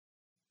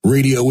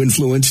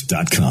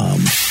RadioInfluence.com.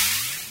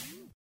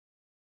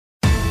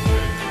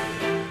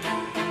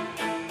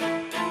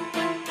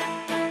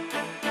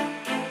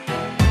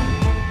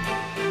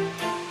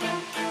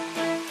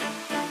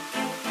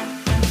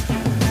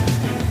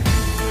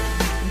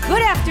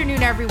 Good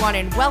afternoon, everyone,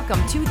 and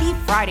welcome to the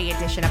Friday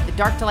edition of the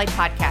Dark to Light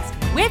podcast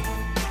with...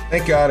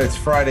 Thank God it's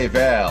Friday,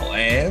 Val,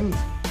 and...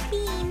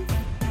 Beans.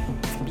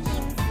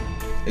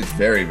 It's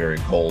very, very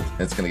cold.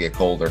 It's going to get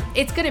colder.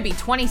 It's going to be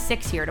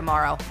 26 here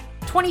tomorrow.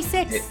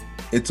 26.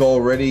 It's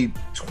already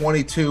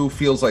 22,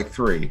 feels like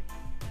 3.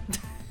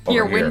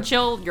 Your wind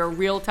chill, your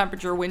real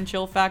temperature wind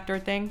chill factor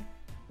thing?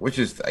 Which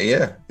is,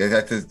 yeah,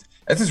 that's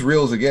as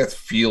real as it gets,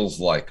 feels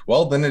like.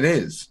 Well, then it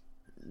is.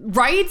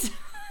 Right?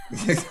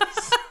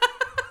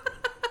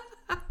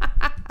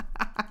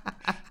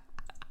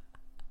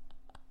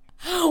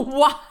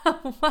 Wow.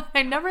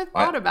 I never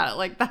thought about it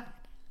like that.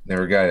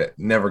 Never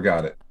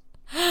got it.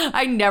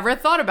 I never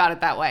thought about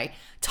it that way.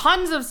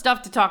 Tons of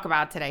stuff to talk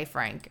about today,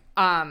 Frank.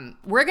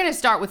 We're going to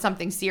start with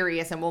something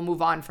serious and we'll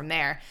move on from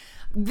there.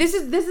 This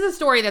is a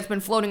story that's been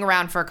floating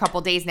around for a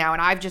couple days now,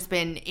 and I've just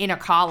been in a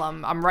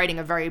column. I'm writing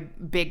a very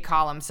big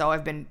column, so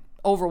I've been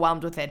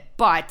overwhelmed with it.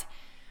 But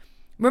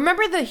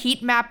remember the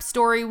heat map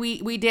story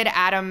we did?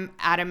 Adam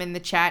in the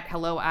chat,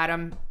 hello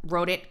Adam,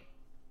 wrote it.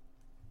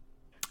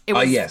 It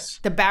was yes.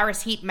 The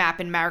Barris heat map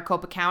in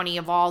Maricopa County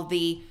of all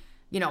the,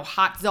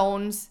 hot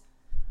zones.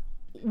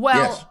 Well,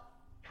 yes.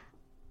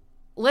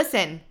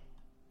 Listen,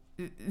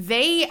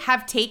 they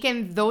have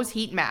taken those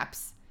heat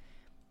maps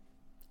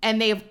and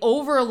they've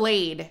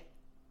overlaid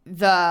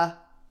the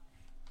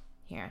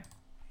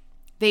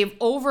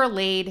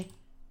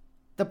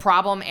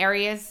problem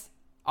areas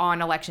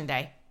on election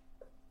day.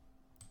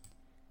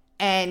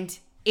 And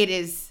it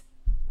is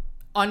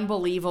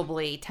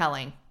unbelievably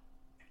telling.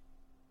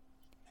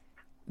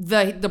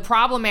 The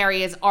problem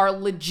areas are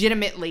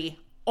legitimately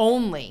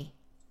only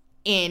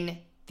in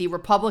the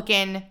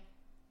Republican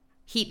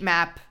heat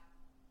map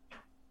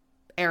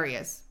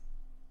areas.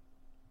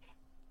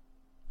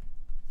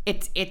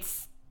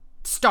 It's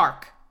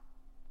stark.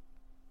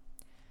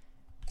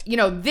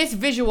 This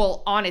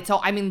visual on its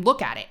own, I mean,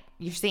 look at it.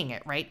 You're seeing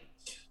it, right?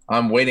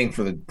 I'm waiting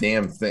for the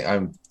damn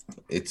thing.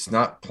 It's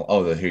not.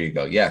 Oh, here you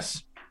go.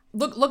 Yes.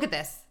 Look at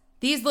this.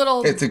 These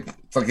little. It's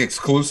like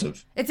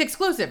exclusive. It's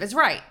exclusive. It's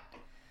right.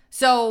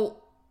 So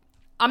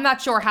I'm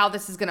not sure how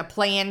this is going to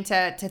play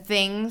into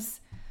things,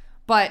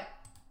 but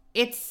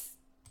it's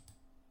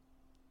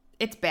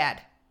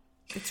bad.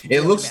 It's really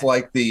it looks bad.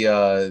 like the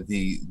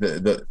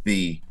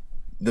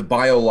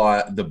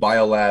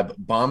biolab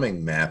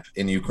bombing map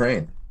in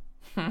Ukraine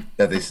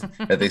that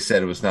they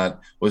said was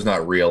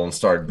not real and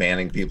started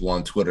banning people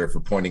on Twitter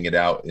for pointing it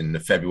out in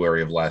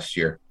February of last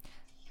year.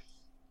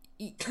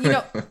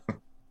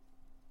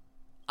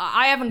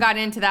 I haven't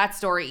gotten into that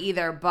story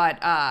either, but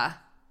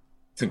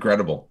it's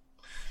incredible.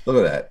 Look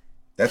at that.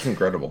 That's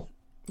incredible.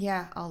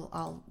 Yeah,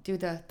 I'll do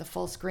the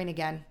full screen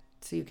again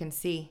so you can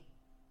see.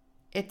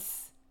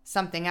 It's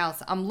something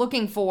else. I'm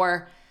looking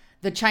for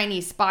the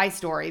Chinese spy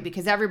story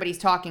because everybody's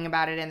talking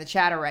about it in the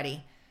chat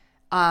already.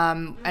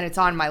 And it's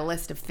on my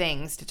list of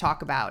things to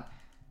talk about.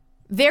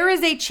 There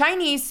is a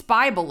Chinese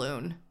spy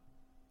balloon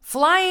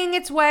flying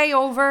its way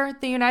over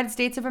the United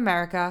States of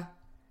America.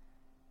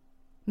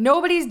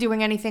 Nobody's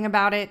doing anything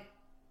about it.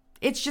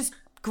 It's just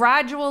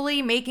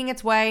gradually making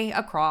its way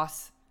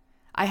across.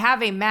 I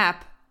have a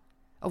map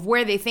of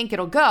where they think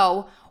it'll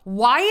go.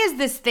 Why is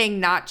this thing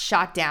not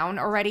shot down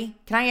already?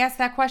 Can I ask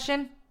that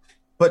question?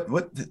 But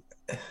what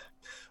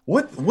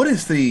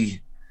is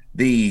the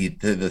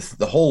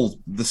whole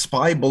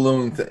spy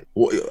balloon thing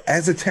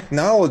as a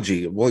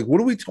technology? Like,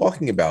 what are we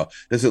talking about?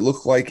 Does it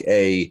look like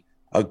a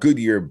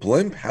Goodyear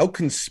blimp? How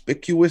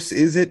conspicuous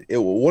is it?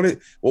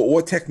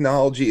 What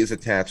technology is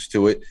attached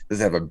to it?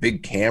 Does it have a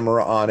big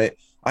camera on it?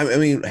 I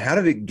mean, how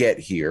did it get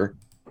here?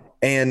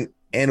 And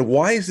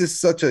why is this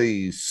such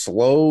a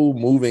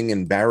slow-moving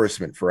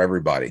embarrassment for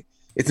everybody?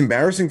 It's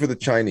embarrassing for the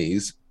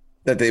Chinese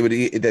that they would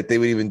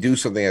even do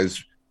something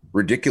as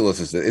ridiculous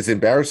as this. It's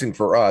embarrassing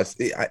for us.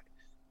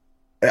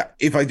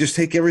 If I just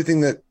take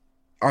everything that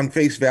on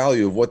face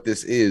value of what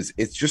this is,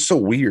 it's just so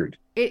weird.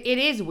 It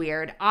is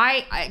weird.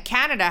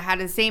 Canada had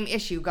the same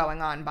issue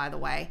going on, by the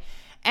way.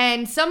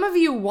 And some of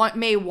you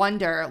may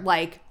wonder,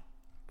 like,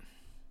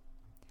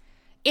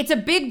 it's a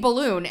big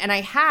balloon, and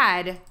I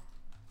had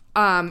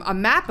a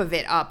map of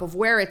it up of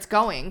where it's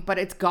going, but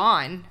it's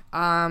gone.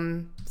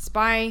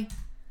 Spy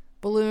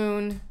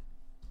balloon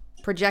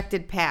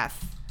projected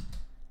path.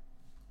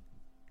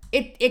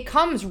 It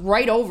comes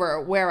right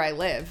over where I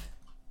live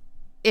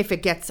if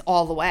it gets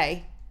all the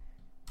way.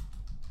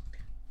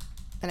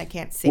 And I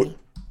can't see.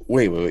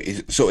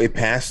 Wait. So it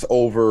passed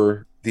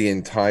over the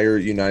entire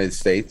United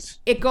States?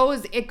 It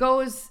goes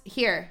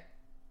here.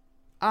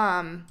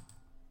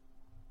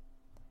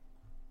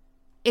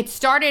 It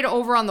started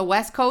over on the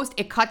West Coast.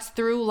 It cuts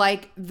through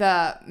like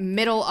the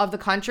middle of the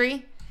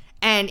country,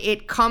 and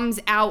it comes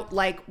out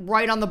like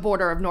right on the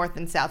border of North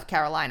and South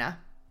Carolina.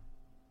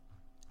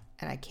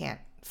 And I can't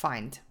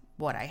find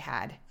what I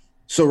had.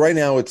 So right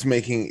now it's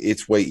making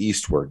its way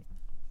eastward.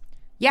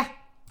 Yeah.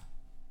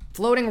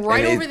 Floating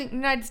right And over the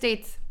United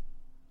States.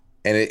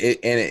 And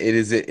it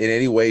is in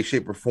any way,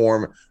 shape, or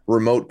form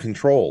remote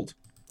controlled?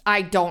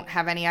 I don't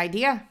have any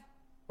idea.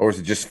 Or is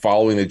it just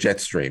following the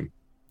jet stream?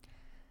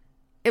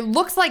 It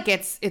looks like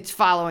it's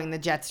following the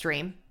jet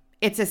stream.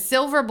 It's a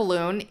silver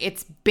balloon.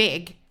 It's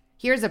big.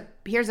 Here's a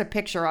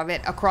picture of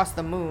it across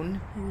the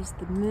moon. Here's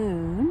the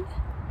moon.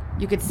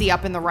 You could see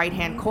up in the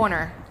right-hand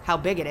corner how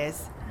big it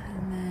is.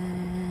 And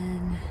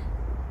then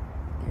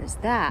there's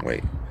that.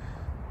 Wait.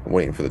 I'm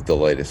waiting for the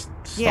delay to stop.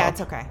 Yeah,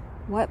 it's okay.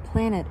 What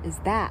planet is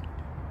that?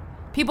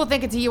 People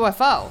think it's a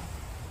UFO,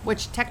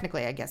 which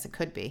technically I guess it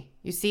could be.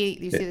 You see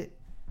it,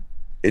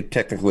 it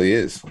technically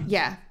is.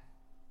 Yeah.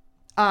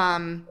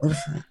 What is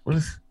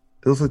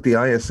it? Looks like the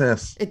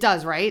ISS. It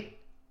does, right?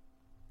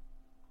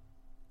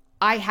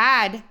 I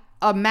had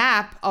a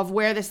map of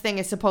where this thing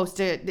is supposed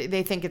to,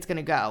 they think it's going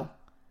to go.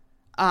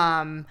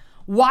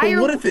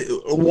 Why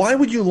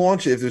would you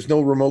launch it if there's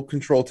no remote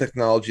control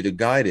technology to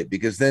guide it?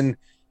 Because then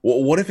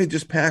what if it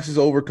just passes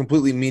over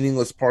completely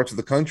meaningless parts of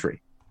the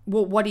country?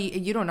 Well,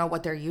 you don't know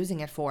what they're using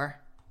it for.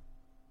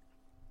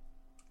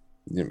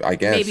 I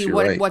guess maybe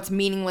right. What's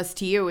meaningless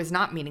to you is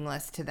not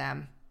meaningless to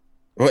them.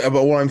 But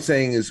what I'm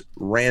saying is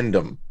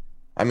random.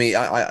 I mean,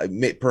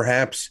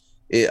 perhaps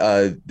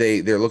they're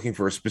looking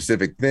for a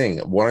specific thing.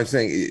 What I'm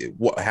saying,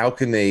 how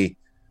can they?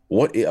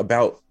 What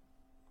about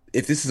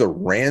if this is a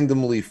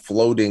randomly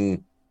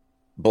floating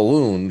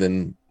balloon?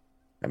 Then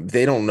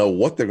they don't know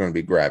what they're going to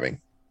be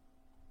grabbing.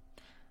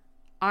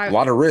 A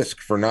lot of risk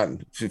for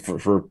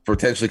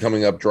potentially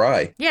coming up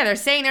dry. Yeah, they're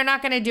saying they're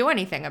not going to do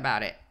anything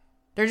about it.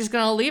 They're just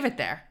going to leave it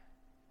there.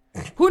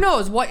 Who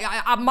knows? What?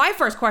 My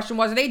first question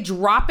was, are they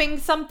dropping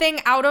something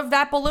out of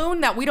that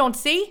balloon that we don't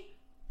see?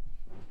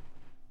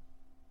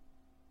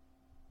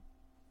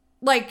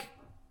 Like,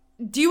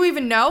 do you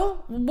even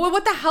know?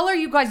 What the hell are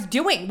you guys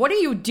doing? What are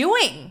you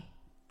doing?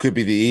 Could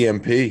be the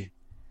EMP.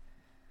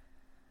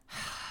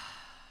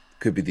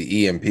 Could be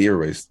the EMP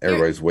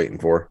everybody's waiting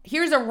for.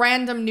 Here's a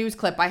random news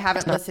clip I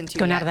haven't listened to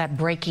Going yet. out of that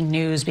breaking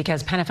news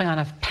because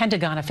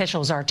Pentagon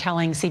officials are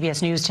telling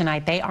CBS News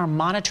tonight they are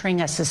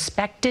monitoring a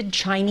suspected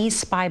Chinese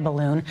spy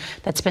balloon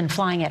that's been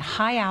flying at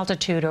high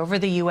altitude over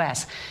the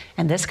U.S.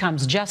 And this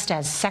comes just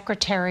as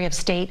Secretary of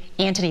State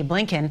Antony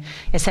Blinken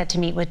is set to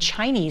meet with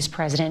Chinese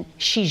President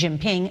Xi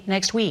Jinping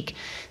next week.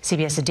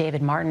 CBS's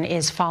David Martin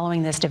is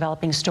following this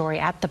developing story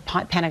at the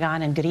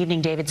Pentagon. And good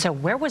evening, David. So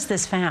where was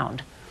this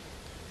found?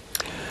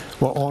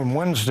 Well, on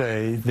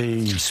Wednesday,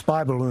 the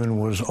spy balloon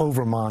was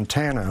over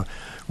Montana,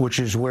 which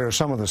is where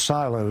some of the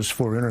silos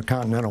for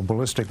intercontinental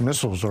ballistic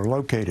missiles are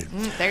located.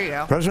 There you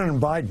go.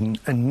 President Biden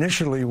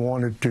initially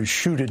wanted to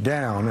shoot it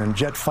down, and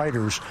jet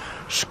fighters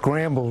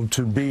scrambled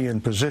to be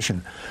in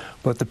position.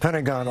 But the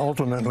Pentagon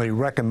ultimately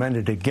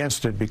recommended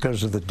against it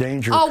because of the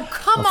danger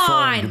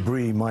falling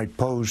debris might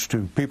pose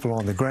to people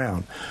on the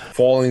ground.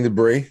 Falling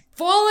debris?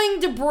 Falling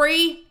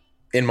debris?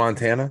 In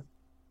Montana?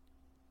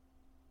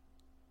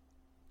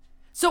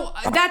 So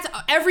that's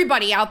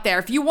everybody out there.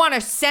 If you want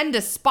to send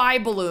a spy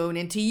balloon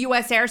into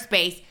U.S.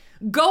 airspace,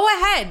 go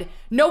ahead.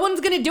 No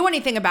one's going to do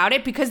anything about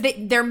it because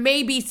there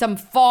may be some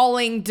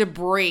falling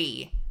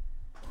debris.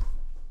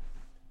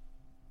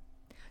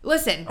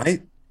 Listen,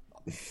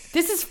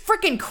 this is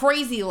freaking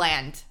crazy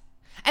land.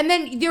 And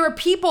then there are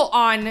people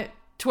on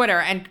Twitter,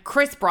 and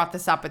Chris brought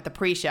this up at the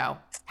pre-show,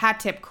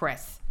 hat tip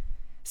Chris,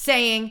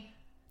 saying,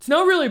 it's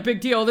not really a big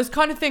deal. This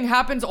kind of thing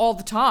happens all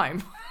the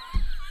time.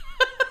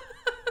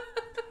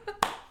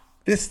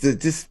 This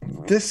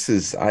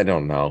is, I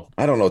don't know.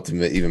 I don't know what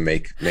to even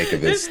make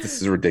of this.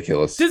 This is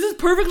ridiculous. This is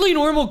perfectly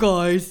normal,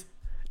 guys.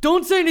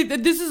 Don't say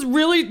anything. This is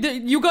really,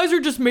 you guys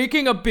are just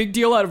making a big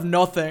deal out of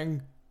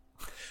nothing.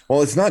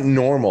 Well, it's not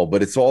normal,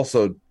 but it's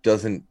also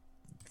doesn't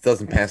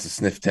pass the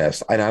sniff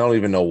test. And I don't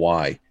even know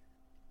why.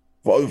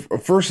 Well,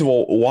 first of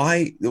all,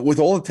 why, with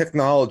all the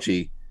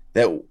technology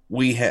that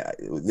we have,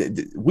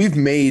 we've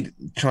made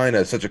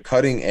China such a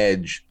cutting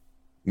edge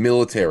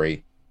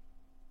military.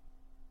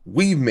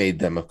 We've made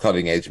them a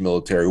cutting edge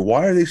military.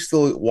 Why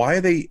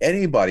are they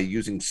anybody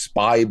using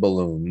spy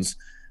balloons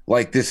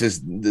like this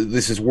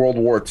is World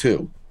War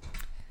II?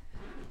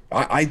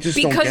 I just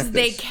don't get this. Because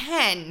they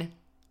can.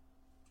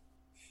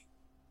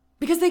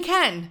 Because they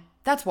can.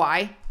 That's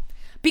why.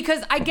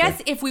 Because I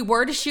guess if we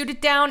were to shoot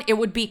it down, it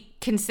would be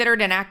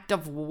considered an act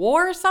of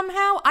war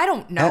somehow. I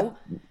don't know.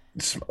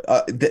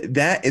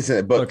 That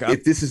isn't. But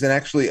if this is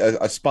actually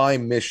a spy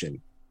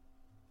mission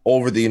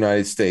over the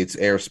United States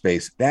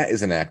airspace, that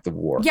is an act of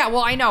war. Yeah,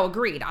 well, I know,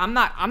 agreed. I'm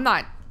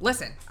not,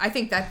 listen, I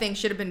think that thing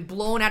should have been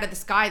blown out of the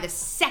sky the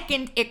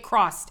second it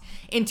crossed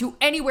into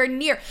anywhere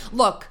near.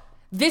 Look,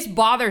 this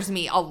bothers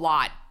me a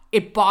lot.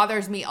 It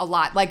bothers me a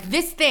lot. Like,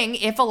 this thing,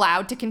 if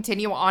allowed to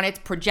continue on its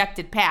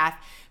projected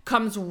path,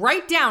 comes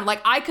right down.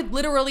 Like, I could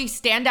literally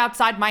stand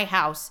outside my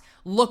house,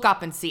 look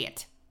up and see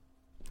it.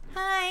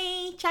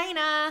 Hi,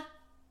 China.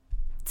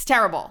 It's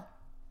terrible.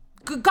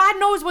 God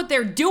knows what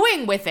they're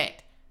doing with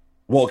it.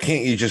 Well,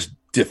 can't you just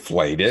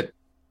deflate it?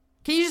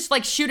 Can you just,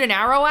 like, shoot an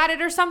arrow at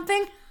it or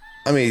something?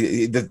 I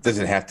mean, does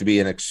it have to be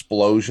an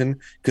explosion?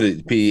 Could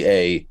it be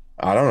a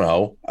I don't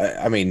know.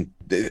 I mean,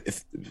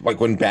 like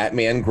when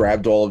Batman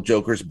grabbed all of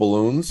Joker's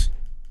balloons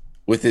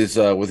with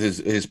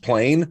his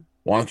plane,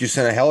 why don't you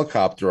send a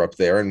helicopter up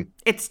there? And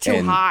it's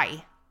too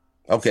high.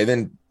 Okay,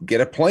 then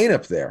get a plane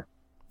up there.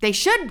 They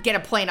should get a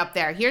plane up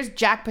there. Here's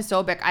Jack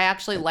Posobiec. I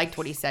actually liked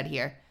what he said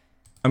here.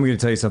 I'm going to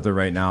tell you something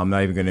right now. I'm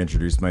not even going to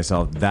introduce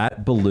myself.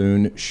 That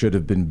balloon should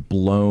have been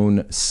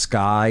blown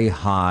sky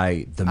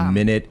high the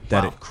minute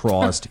that it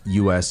crossed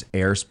U.S.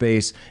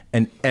 airspace.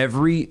 And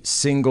every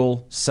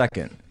single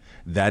second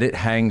that it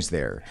hangs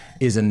there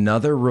is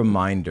another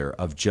reminder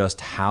of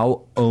just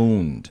how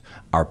owned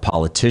our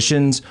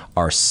politicians,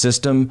 our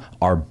system,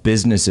 our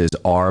businesses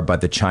are by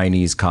the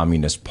Chinese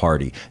Communist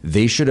Party.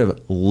 They should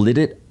have lit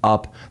it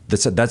up.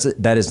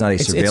 That is not a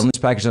surveillance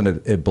package on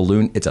a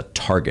balloon. It's a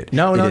target.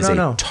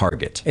 No.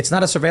 Target. It's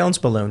not a surveillance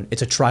balloon.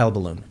 It's a trial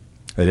balloon.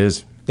 It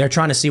is. They're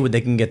trying to see what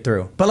they can get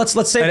through. But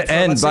let's say.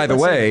 And by the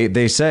way,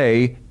 they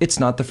say it's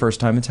not the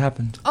first time it's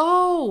happened.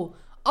 Oh,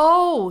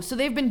 so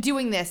they've been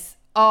doing this.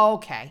 Oh,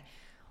 okay.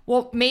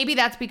 Well, maybe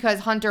that's because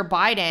Hunter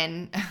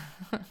Biden,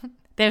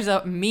 there's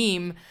a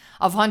meme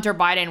of Hunter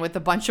Biden with a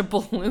bunch of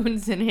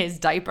balloons in his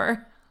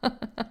diaper.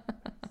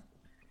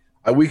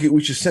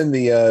 We should send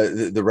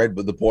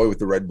the boy with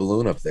the red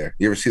balloon up there.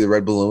 You ever see the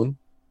red balloon?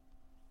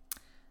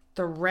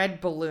 The red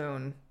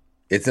balloon.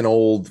 It's an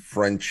old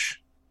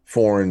French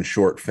foreign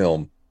short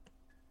film.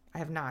 I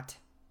have not.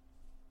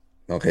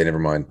 Okay, never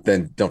mind.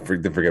 Then don't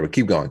forget. But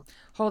keep going.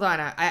 Hold on.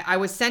 I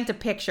was sent a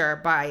picture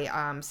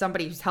by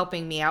somebody who's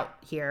helping me out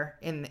here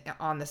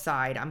on the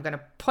side. I'm going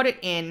to put it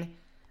in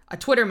a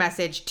Twitter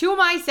message to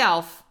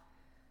myself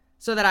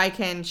so that I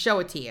can show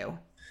it to you.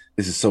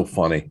 This is so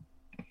funny.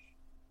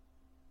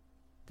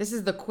 This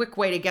is the quick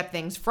way to get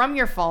things from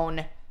your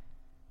phone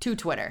to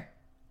Twitter.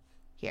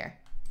 Here.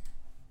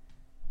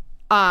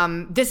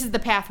 This is the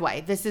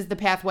pathway. This is the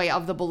pathway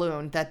of the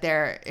balloon that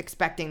they're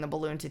expecting the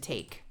balloon to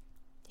take.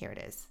 Here it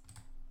is.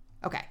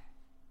 Okay.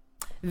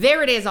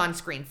 There it is on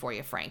screen for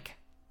you, Frank.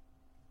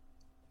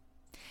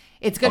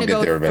 It's going to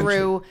go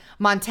through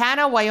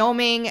Montana,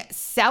 Wyoming,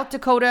 South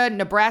Dakota,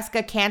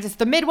 Nebraska, Kansas,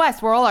 the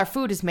Midwest where all our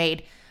food is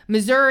made,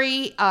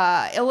 Missouri,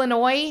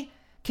 Illinois,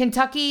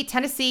 Kentucky,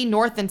 Tennessee,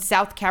 North and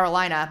South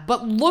Carolina.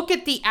 But look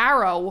at the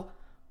arrow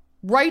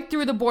right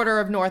through the border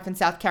of North and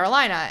South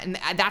Carolina, and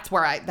that's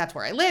where I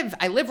live.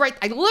 I live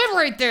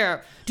right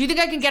there. Do you think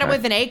I can get it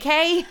with an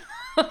AK?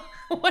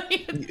 What do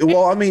you think?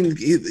 Well, I mean,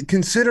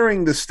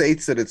 considering the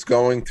states that it's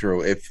going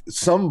through, if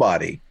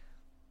somebody,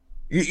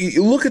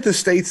 you look at the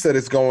states that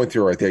it's going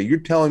through right there, you're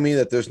telling me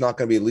that there's not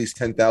going to be at least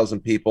 10,000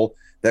 people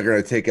that are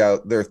going to take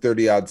out their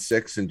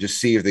 30-06 and just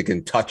see if they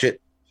can touch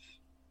it.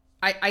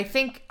 I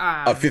think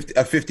a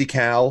 50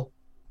 cal.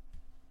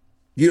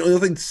 You don't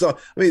think so?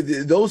 I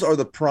mean, those are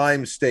the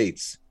prime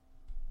states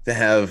to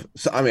have.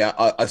 I mean,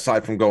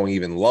 aside from going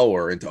even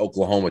lower into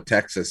Oklahoma,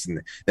 Texas,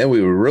 and then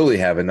we would really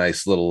have a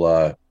nice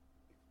little.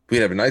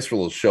 We'd have a nice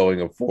little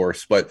showing of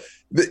force. But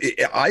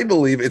I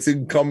believe it's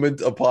incumbent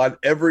upon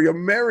every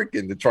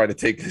American to try to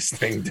take this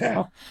thing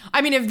down.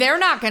 I mean, if they're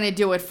not going to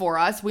do it for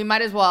us, we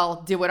might as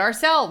well do it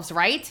ourselves,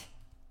 right?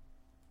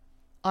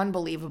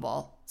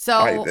 Unbelievable.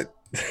 So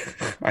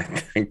I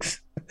think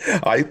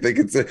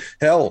it's a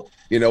hell.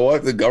 You know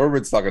what? The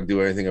government's not going to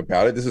do anything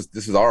about it. This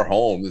is our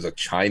home. There's a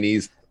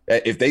Chinese.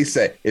 If they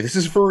say if this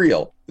is for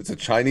real, it's a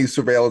Chinese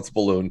surveillance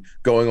balloon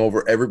going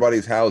over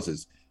everybody's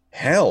houses.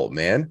 Hell,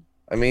 man.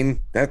 I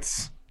mean,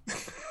 that's.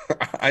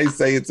 I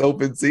say it's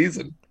open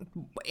season.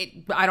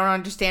 I don't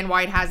understand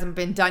why it hasn't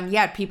been done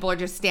yet. People are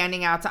just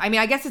standing outside. I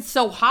mean, I guess it's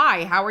so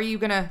high. How are you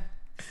gonna?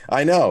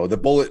 I know the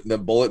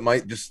bullet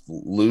might just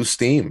lose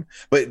steam,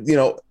 but you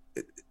know.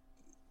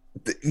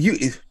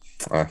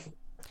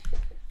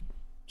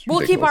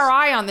 We'll keep our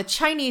eye on the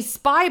Chinese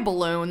spy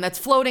balloon that's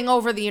floating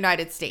over the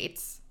United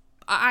States.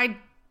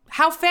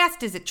 How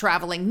fast is it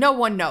traveling? No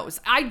one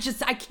knows. I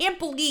can't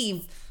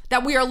believe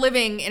that we are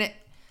living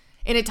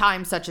in a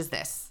time such as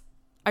this.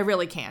 I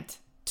really can't.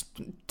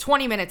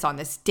 20 minutes on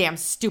this damn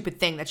stupid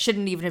thing that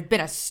shouldn't even have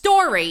been a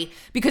story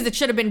because it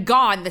should have been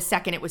gone the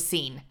second it was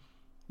seen.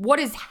 What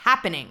is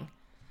happening?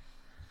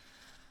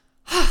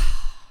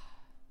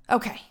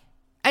 Okay.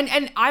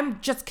 And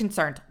I'm just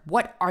concerned.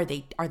 What are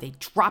they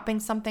dropping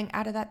something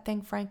out of that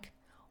thing, Frank?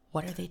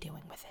 What are they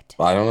doing with it?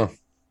 I don't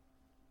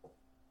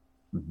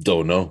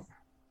know.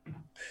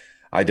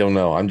 I don't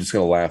know. I'm just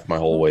going to laugh my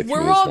whole way through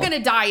this. We're all going to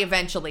die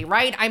eventually,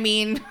 right? I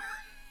mean.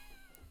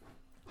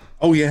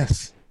 Oh,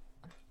 yes.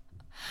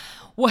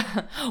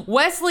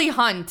 Wesley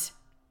Hunt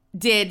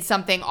did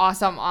something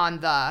awesome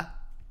on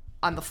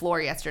the floor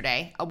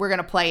yesterday. We're going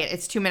to play it.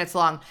 It's 2 minutes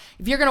long.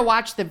 If you're going to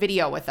watch the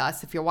video with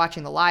us, if you're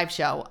watching the live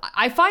show,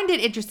 I find it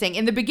interesting.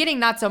 In the beginning,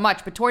 not so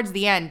much, but towards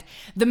the end,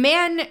 the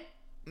man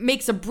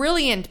makes a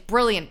brilliant,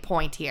 brilliant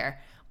point here.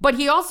 But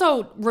he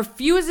also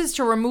refuses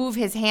to remove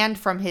his hand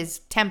from his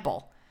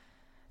temple.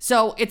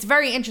 So it's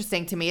very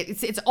interesting to me.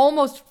 It's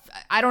almost,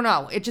 I don't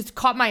know. It just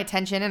caught my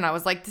attention and I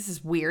was like, this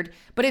is weird.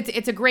 But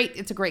it's a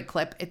great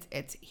clip.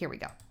 It's here we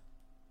go.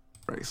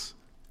 This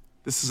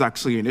is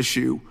actually an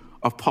issue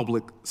of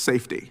public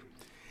safety.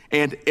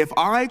 And if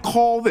I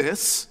call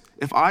this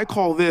If I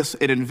call this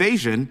an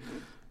invasion,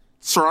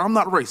 sir, I'm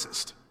not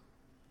racist.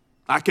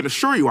 I can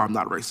assure you I'm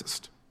not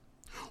racist.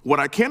 What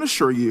I can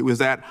assure you is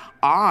that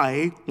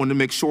I want to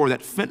make sure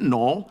that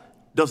fentanyl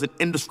doesn't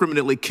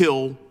indiscriminately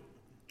kill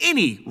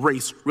any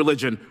race,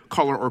 religion,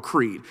 color, or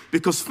creed,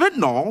 because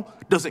fentanyl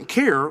doesn't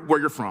care where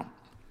you're from.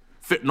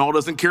 Fentanyl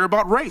doesn't care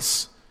about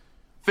race.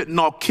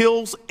 Fentanyl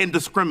kills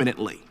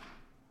indiscriminately.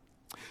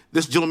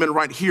 This gentleman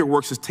right here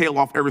works his tail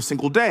off every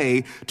single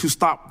day to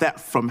stop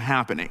that from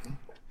happening.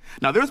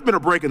 Now, there's been a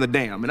break in the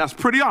dam, and that's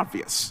pretty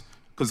obvious,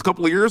 because a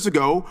couple of years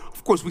ago,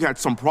 of course, we had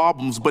some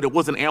problems, but it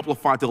wasn't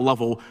amplified to the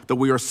level that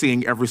we are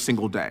seeing every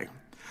single day.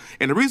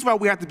 And the reason why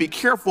we have to be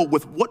careful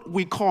with what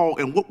we call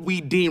and what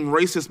we deem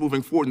racist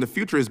moving forward in the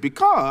future is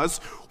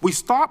because we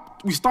start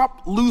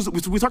to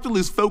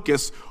lose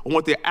focus on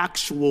what the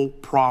actual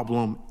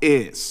problem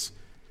is.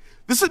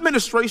 This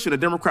administration, the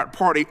Democrat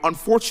Party,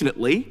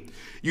 unfortunately,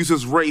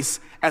 uses race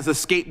as a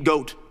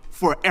scapegoat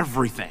for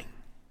everything.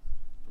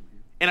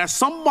 And as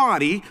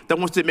somebody that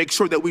wants to make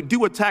sure that we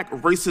do attack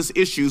racist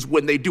issues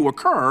when they do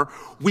occur,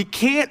 we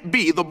can't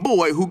be the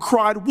boy who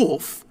cried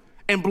wolf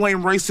and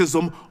blame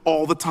racism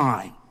all the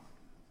time.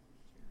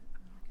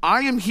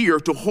 I am here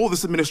to hold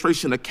this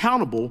administration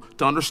accountable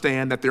to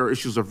understand that there are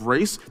issues of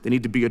race that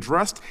need to be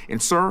addressed.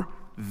 And sir,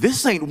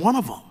 this ain't one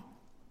of them.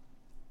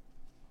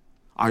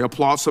 I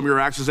applaud some of your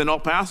actions in El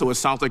Paso. It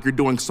sounds like you're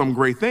doing some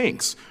great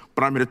things.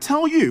 But I'm going to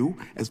tell you,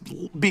 as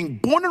being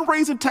born and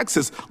raised in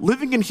Texas,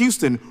 living in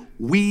Houston,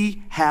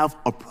 we have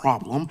a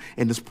problem,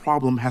 and this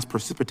problem has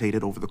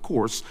precipitated over the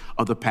course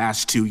of the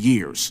past 2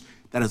 years.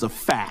 That is a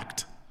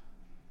fact.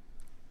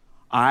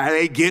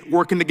 I get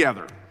working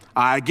together.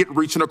 I get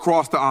reaching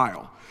across the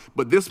aisle.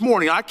 But this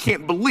morning, I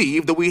can't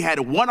believe that we had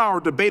a 1 hour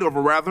debate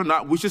over whether or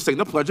not we should sing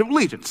the Pledge of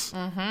Allegiance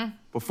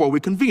before we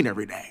convene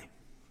every day.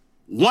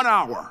 1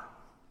 hour.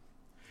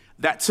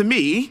 That, to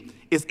me,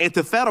 is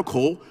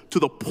antithetical to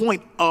the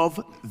point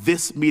of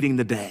this meeting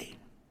today.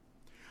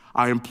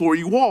 I implore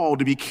you all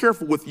to be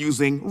careful with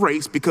using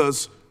race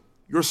because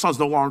your son's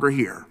no longer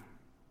here.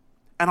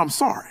 And I'm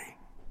sorry.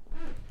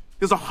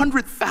 There's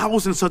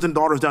 100,000 sons and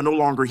daughters that are no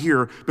longer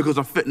here because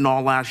of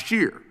fentanyl last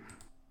year.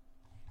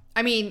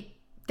 I mean,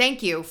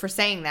 thank you for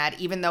saying that,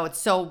 even though it's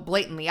so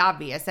blatantly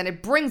obvious. And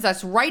it brings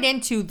us right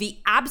into the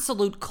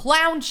absolute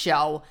clown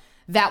show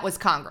that was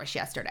Congress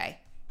yesterday.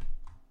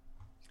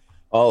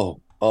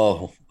 Oh,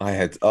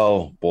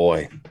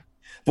 boy.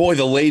 Boy,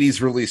 the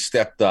ladies really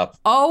stepped up.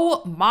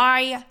 Oh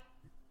my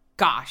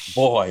gosh.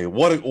 Boy,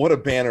 what a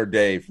banner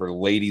day for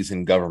ladies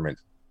in government.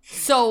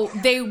 So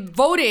they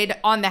voted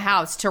on the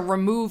House to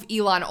remove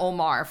Ilhan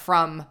Omar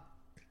from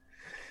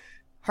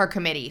her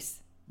committees.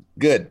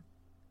 Good.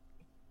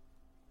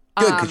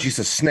 Good, because she's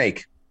a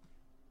snake.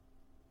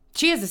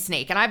 She is a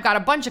snake, and I've got a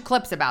bunch of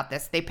clips about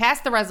this. They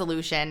passed the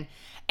resolution.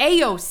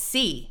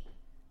 AOC,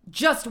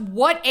 just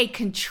what a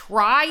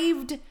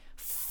contrived,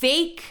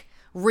 fake,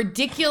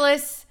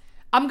 ridiculous.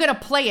 I'm going to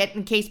play it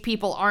in case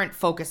people aren't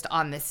focused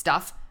on this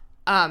stuff.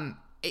 I'm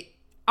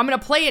going to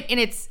play it in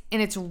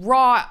its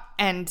raw,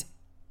 and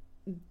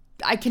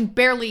I can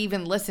barely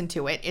even listen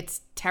to it.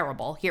 It's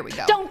terrible. Here we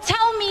go. Don't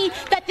tell me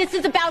that this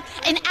is about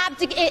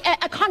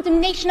a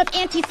condemnation of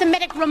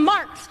anti-Semitic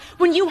remarks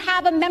when you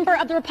have a member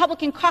of the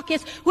Republican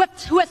caucus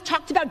who has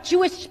talked about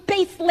Jewish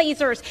space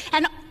lasers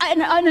and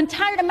an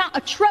entire amount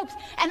of tropes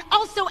and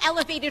also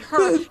elevated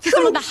her to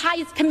some of the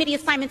highest committee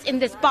assignments in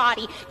this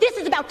body. This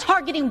is about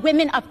targeting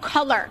women of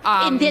color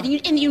in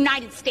the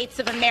United States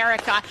of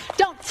America.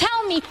 Don't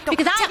tell me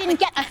because I didn't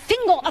get a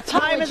single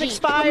apology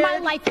when my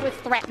life was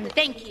threatened.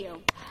 Thank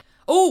you.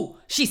 Oh,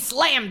 she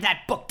slammed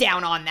that book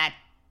down on that.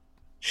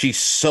 She's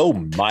so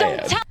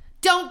mad.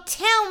 Don't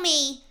tell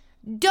me.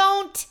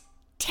 Don't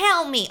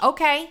tell me.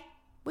 Okay,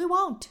 we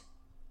won't.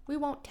 We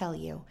won't tell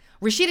you.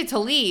 Rashida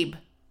Tlaib.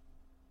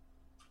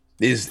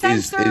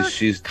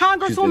 She's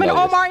Congresswoman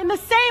Omar in the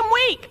same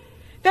week.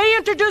 They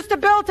introduced a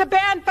bill to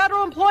ban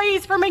federal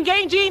employees from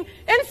engaging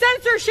in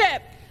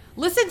censorship.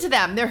 Listen to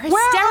them. They're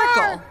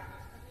hysterical. Where are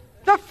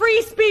the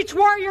free speech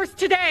warriors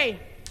today?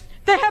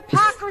 The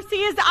hypocrisy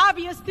is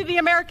obvious to the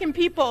American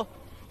people.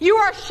 You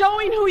are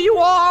showing who you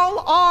all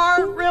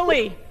are,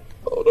 really.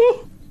 Oh,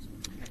 no.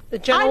 The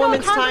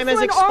gentlewoman's time has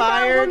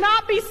expired. Omar will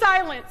not be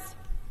silenced.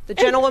 The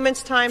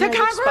gentlewoman's time has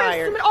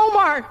expired. Congresswoman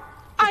Omar,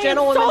 I am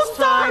so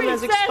sorry,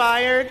 has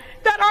expired.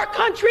 That our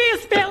country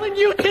is failing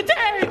you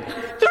today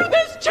through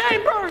this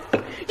chamber.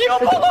 You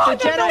belong the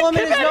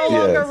gentlewoman is no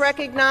longer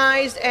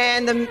recognized,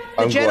 and the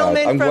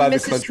gentleman I'm from glad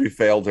Mississippi. The country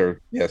failed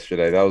her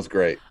yesterday. That was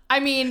great. I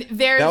mean,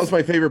 that was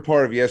my favorite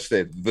part of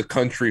yesterday. The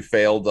country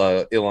failed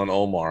Ilhan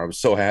Omar. I'm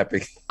so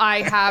happy.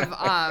 I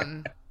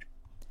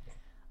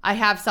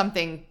have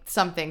something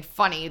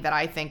funny that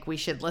I think we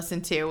should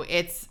listen to.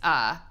 It's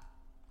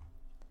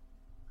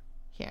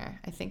here.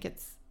 I think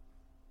it's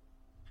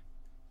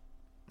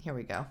here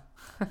we go.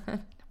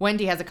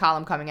 Wendy has a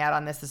column coming out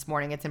on this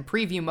morning. It's in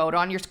preview mode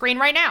on your screen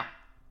right now.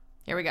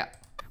 Here we go.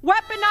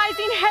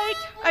 Weaponizing hate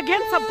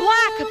against a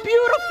black,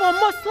 beautiful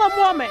Muslim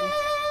woman.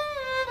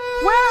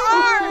 Where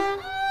are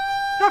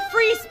the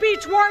free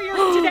speech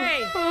warriors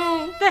today.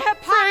 The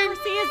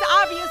hypocrisy is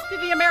obvious to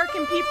the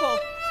American people.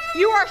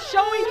 You are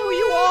showing who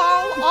you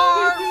all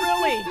are,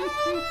 really.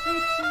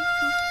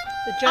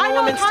 The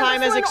gentlewoman's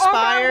time has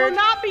expired. Omar will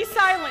not be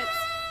silenced.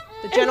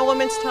 The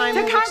gentlewoman's time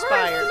has expired.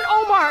 Congressman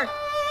Omar,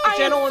 the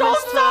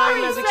gentlewoman's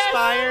time has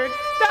expired.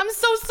 I'm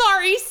so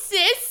sorry,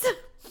 sis.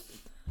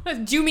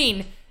 Do you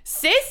mean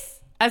sis,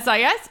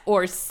 S-I-S,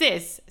 or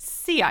sis,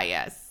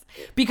 C-I-S?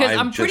 Because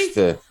I'm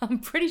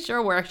pretty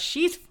sure where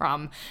she's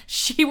from,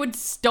 she would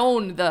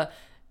stone the.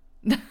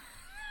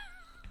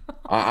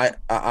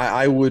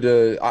 I would.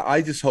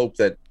 I just hope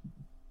that.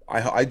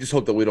 I just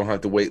hope that we don't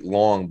have to wait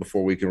long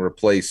before we can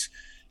replace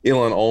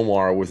Ilhan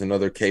Omar with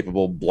another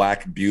capable,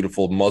 black,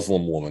 beautiful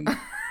Muslim woman,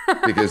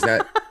 because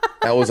that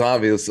was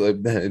obvious.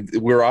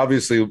 We're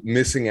obviously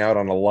missing out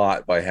on a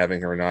lot by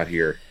having her not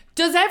here.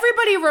 Does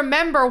everybody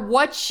remember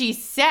what she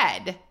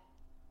said?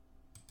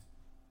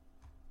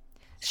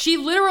 She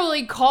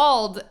literally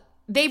called.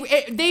 They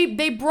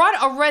brought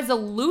a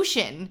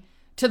resolution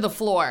to the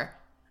floor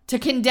to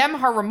condemn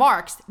her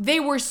remarks. They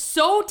were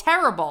so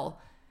terrible.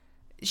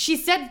 She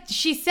said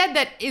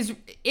that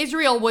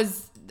Israel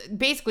was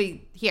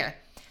basically here.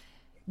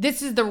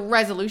 This is the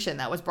resolution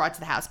that was brought to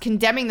the House,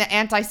 condemning the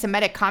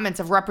anti-Semitic comments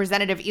of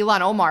Representative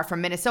Ilhan Omar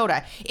from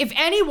Minnesota. If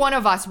any one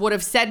of us would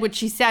have said what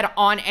she said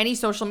on any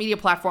social media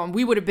platform,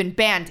 we would have been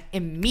banned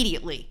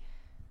immediately.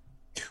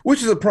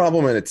 Which is a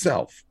problem in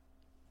itself.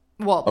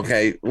 Well,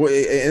 okay, and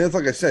it's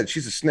like I said,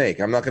 she's a snake.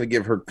 I'm not going to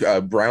give her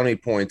brownie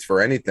points for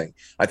anything.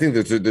 I think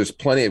there's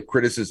plenty of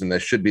criticism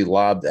that should be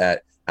lobbed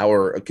at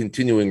our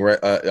continuing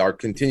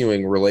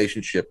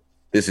relationship,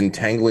 this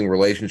entangling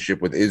relationship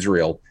with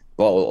Israel.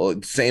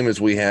 Well, same as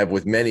we have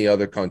with many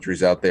other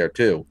countries out there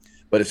too,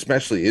 but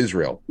especially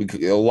Israel.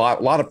 A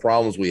lot of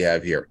problems we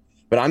have here.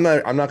 But I'm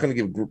not going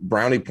to give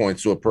brownie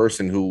points to a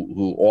person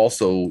who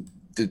also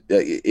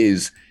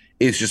is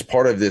just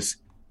part of this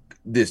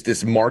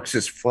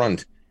Marxist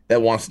front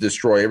that wants to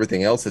destroy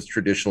everything else that's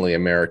traditionally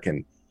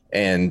American,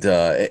 and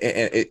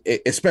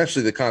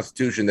especially the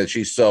Constitution that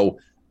she so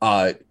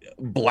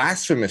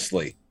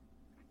blasphemously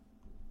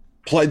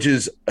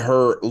pledges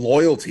her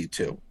loyalty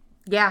to.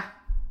 Yeah.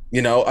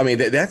 You know, I mean,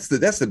 that's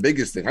the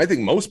biggest thing. I think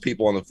most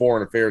people on the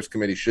Foreign Affairs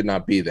Committee should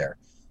not be there,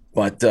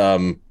 but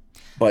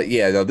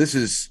yeah, no, this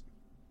is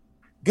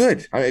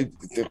good. I mean,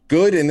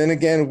 good. And then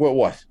again,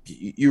 what?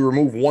 You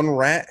remove one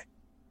rat,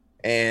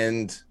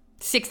 and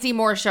 60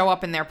 more show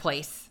up in their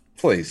place.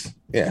 Please,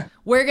 yeah.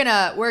 We're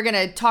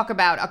gonna talk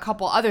about a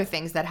couple other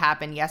things that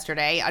happened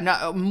yesterday.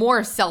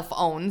 More cell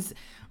phones.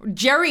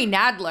 Jerry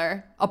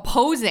Nadler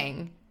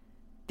opposing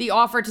the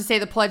offer to say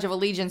the Pledge of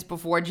Allegiance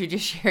before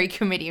Judiciary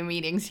Committee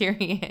meetings. Here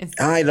he is.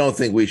 I don't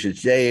think we should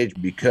say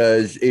it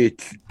because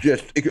it's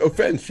just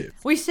offensive.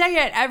 We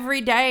say it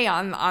every day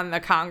on the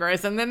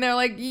Congress, and then they're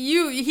like,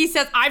 he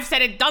says, I've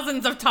said it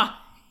dozens of times.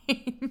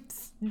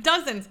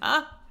 Dozens,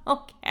 huh?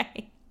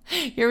 Okay.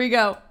 Here we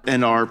go.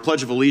 And our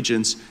Pledge of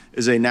Allegiance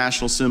is a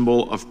national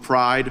symbol of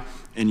pride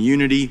and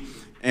unity.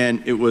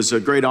 And it was a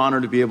great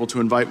honor to be able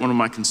to invite one of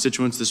my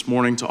constituents this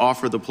morning to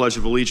offer the Pledge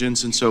of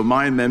Allegiance. And so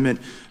my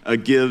amendment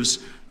gives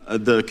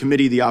the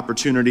committee the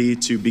opportunity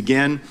to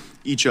begin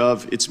each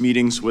of its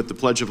meetings with the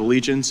Pledge of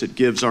Allegiance. It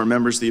gives our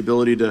members the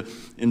ability to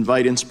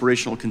invite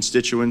inspirational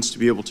constituents to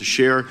be able to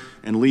share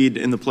and lead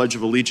in the Pledge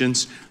of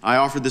Allegiance. I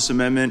offered this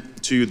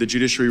amendment to the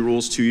judiciary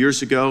rules 2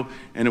 years ago,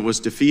 and it was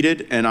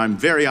defeated, and I'm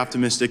very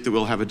optimistic that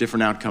we'll have a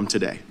different outcome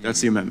today.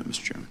 That's the amendment,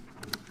 Mr. Chairman.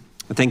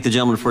 I thank the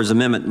gentleman for his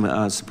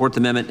amendment. Support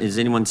the amendment. Does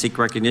anyone seek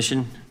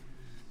recognition?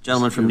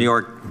 Gentleman from New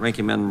York,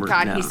 Ranking Member.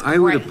 I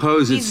would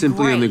oppose it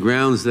simply on the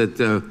grounds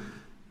that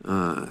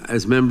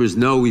as members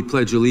know, we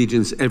pledge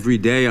allegiance every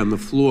day on the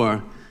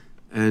floor,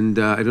 and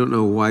I don't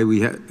know why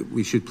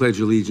we should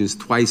pledge allegiance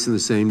twice in the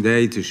same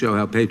day to show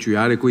how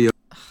patriotic we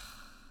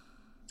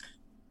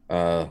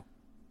are.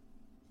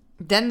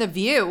 Then the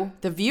View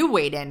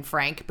weighed in,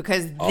 Frank,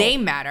 because they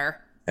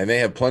matter. And they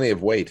have plenty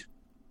of weight.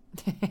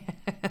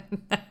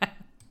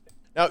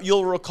 Now,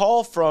 you'll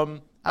recall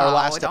from our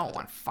last... I don't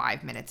want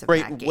 5 minutes of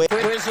great that game.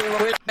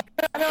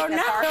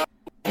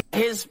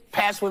 His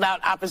pass without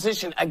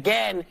opposition.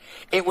 Again,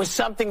 it was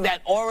something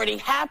that already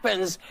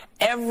happens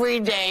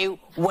every day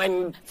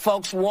when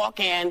folks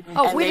walk in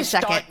and they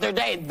start their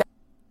day.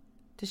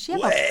 Does she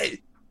have a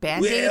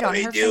Band-Aid on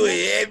her finger? We do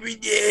it every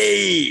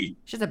day.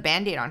 She has a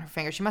Band-Aid on her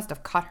finger. She must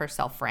have cut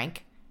herself,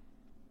 Frank.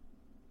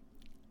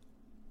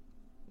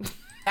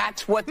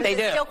 That's what they do.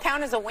 Does it still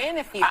count as a win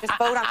if you just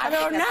vote on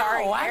something that's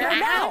already there? I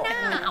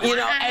don't know. You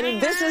know,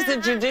 and this is the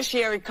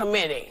Judiciary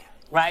Committee.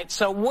 Right?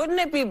 So wouldn't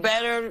it be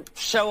better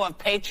show of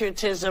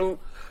patriotism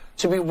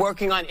to be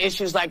working on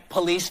issues like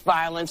police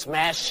violence,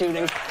 mass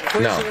shootings,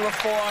 prison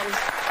reforms?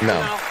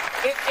 No.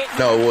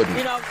 No, it wouldn't.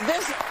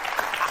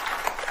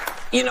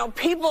 You know,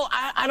 people,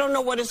 I don't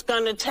know what it's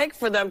going to take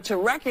for them to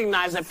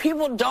recognize that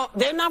people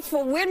we're not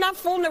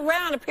fooling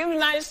around. The people of the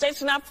United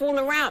States are not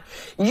fooling around.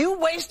 You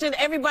wasted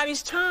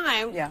everybody's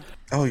time. Yeah.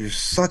 Oh, you're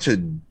such a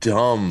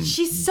dumb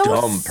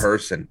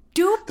person.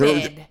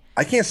 Stupid.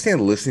 I can't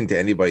stand listening to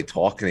anybody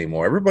talk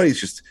anymore. Everybody's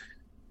just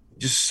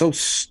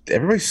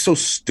everybody's so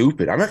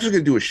stupid. I'm actually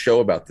going to do a show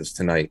about this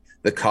tonight.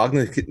 The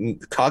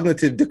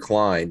cognitive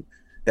decline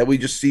that we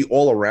just see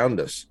all around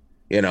us.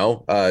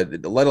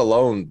 Let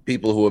alone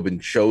people who have been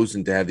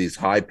chosen to have these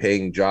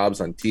high-paying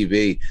jobs on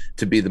TV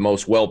to be the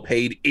most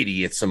well-paid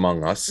idiots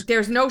among us.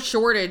 There's no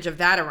shortage of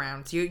that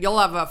around.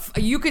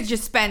 You could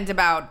just spend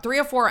about 3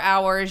 or 4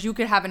 hours. You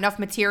could have enough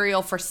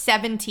material for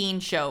 17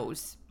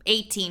 shows,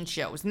 18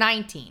 shows,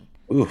 19.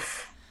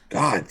 Oof,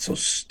 God, so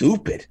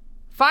stupid.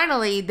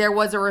 Finally, there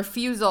was a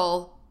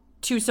refusal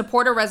to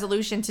support a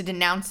resolution to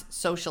denounce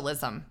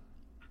socialism.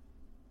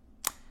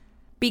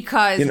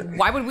 Because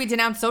why would we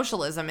denounce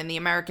socialism in the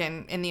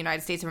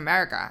United States of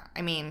America?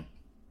 I mean,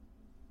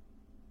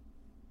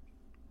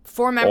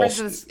 4 members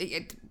of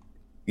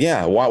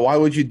yeah, why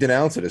would you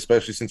denounce it,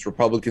 especially since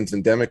Republicans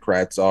and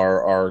Democrats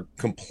are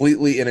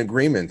completely in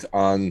agreement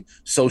on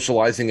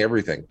socializing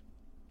everything?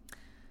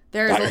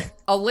 There's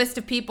a list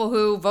of people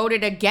who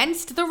voted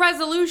against the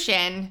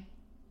resolution.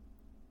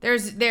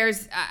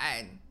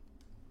 That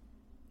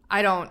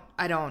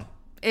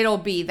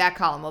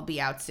column will be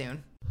out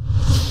soon.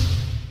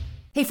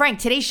 Hey, Frank,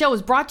 today's show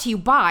is brought to you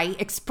by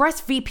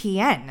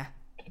ExpressVPN.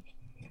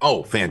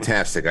 Oh,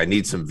 fantastic. I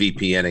need some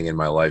VPNing in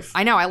my life.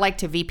 I know. I like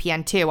to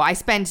VPN, too. I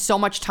spend so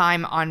much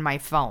time on my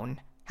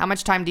phone. How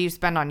much time do you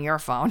spend on your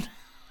phone?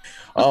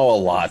 Oh,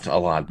 a lot.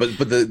 But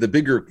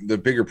the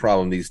bigger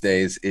problem these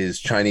days is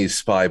Chinese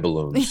spy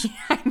balloons.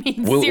 I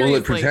mean, will it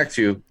seriously. protect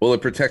you? Will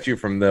it protect you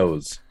from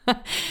those?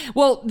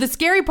 Well, the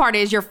scary part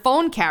is your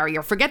phone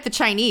carrier, forget the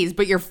Chinese,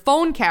 but your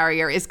phone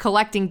carrier is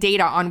collecting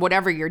data on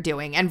whatever you're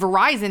doing. And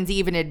Verizon's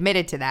even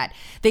admitted to that.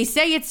 They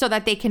say it's so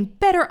that they can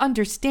better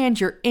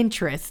understand your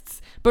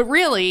interests. But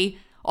really,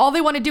 all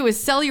they want to do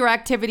is sell your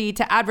activity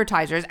to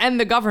advertisers and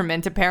the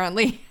government,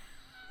 apparently.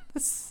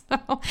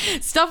 So,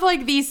 stuff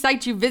like these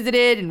sites you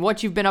visited and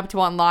what you've been up to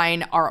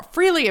online are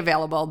freely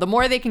available. The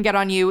more they can get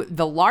on you,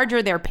 the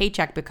larger their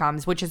paycheck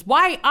becomes, which is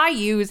why I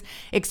use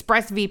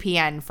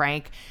ExpressVPN,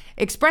 Frank.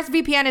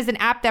 ExpressVPN is an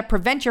app that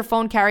prevents your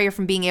phone carrier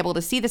from being able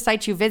to see the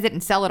sites you visit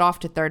and sell it off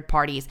to third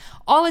parties.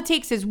 All it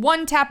takes is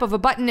one tap of a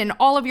button and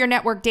all of your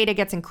network data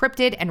gets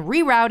encrypted and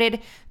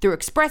rerouted through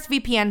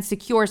ExpressVPN's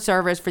secure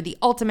servers for the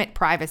ultimate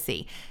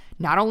privacy.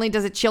 Not only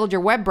does it shield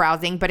your web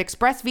browsing, but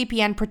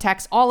ExpressVPN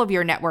protects all of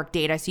your network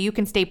data so you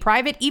can stay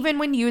private even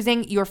when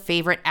using your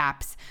favorite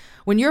apps.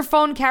 When your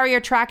phone carrier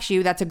tracks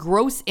you, that's a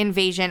gross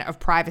invasion of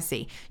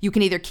privacy. You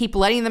can either keep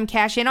letting them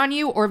cash in on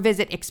you or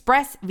visit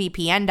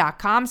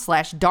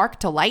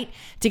expressvpn.com/darktolight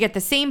to get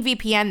the same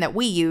VPN that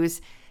we use.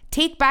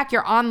 Take back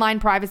your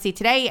online privacy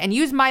today and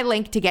use my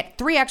link to get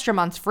 3 extra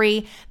months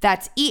free.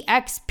 That's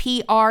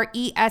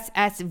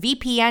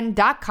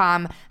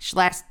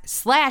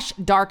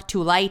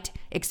expressvpn.com/darktolight.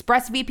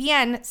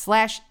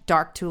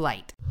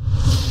 ExpressVPN/darktolight.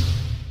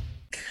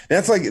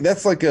 That's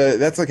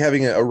like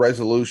having a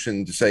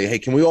resolution to say, hey,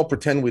 can we all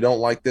pretend we don't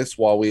like this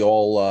while we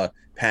all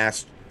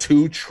pass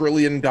 $2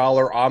 trillion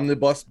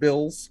omnibus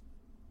bills?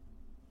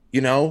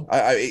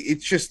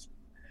 It's just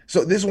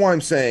so. This is why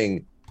I'm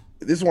saying.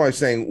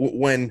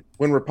 When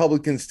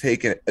Republicans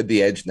take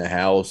the edge in the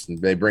House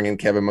and they bring in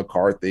Kevin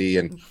McCarthy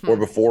or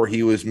before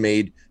he was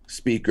made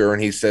Speaker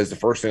and he says the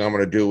first thing I'm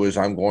going to do is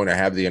I'm going to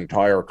have the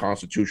entire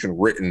Constitution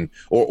written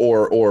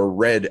or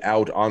read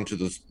out onto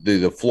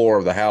the floor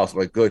of the House. I'm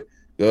like, good,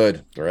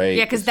 great.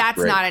 Yeah, because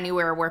that's not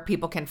anywhere where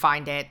people can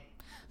find it.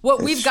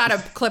 We've got a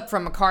clip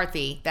from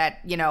McCarthy that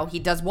he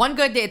does one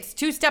good. It's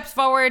 2 steps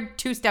forward,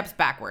 2 steps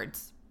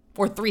backwards.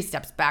 Or 3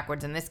 steps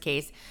backwards in this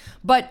case.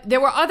 But there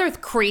were other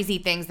crazy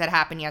things that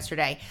happened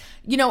yesterday.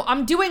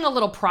 I'm doing a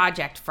little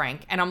project,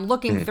 Frank, and I'm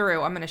looking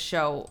through. I'm going to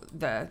show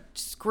the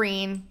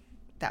screen.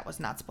 That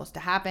was not supposed to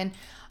happen.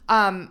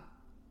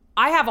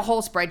 I have a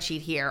whole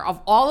spreadsheet here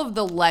of all of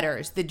the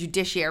letters the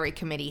Judiciary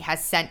Committee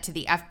has sent to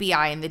the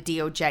FBI and the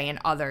DOJ and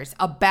others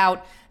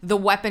about the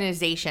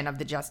weaponization of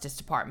the Justice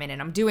Department.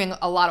 And I'm doing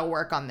a lot of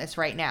work on this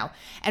right now.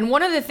 And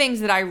one of the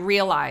things that I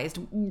realized,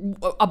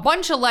 a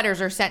bunch of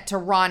letters are sent to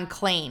Ron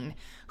Klain,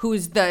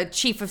 who's the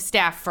chief of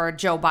staff for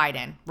Joe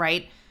Biden,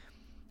 right?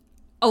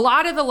 A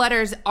lot of the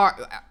letters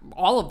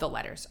all of the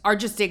letters are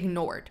just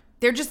ignored.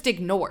 They're just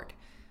ignored.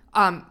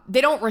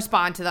 They don't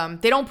respond to them.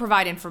 They don't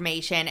provide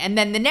information. And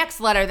then the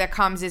next letter that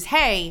comes is,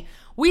 hey,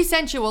 we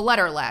sent you a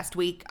letter last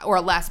week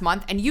or last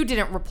month and you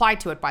didn't reply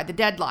to it by the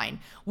deadline.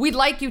 We'd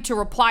like you to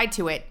reply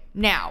to it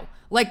now.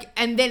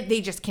 And then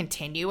they just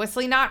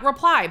continuously not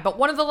reply. But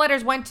one of the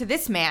letters went to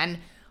this man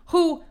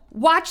who,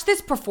 watch this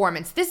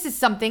performance. This is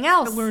something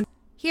else.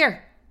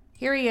 Here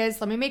he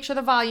is. Let me make sure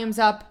the volume's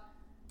up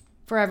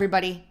for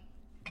everybody.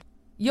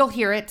 You'll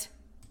hear it.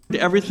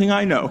 Everything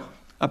I know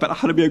about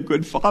how to be a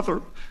good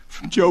father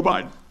from Joe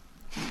Biden.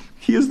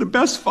 He is the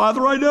best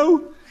father I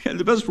know and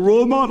the best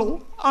role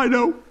model I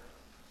know.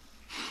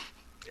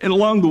 And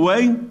along the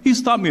way, he's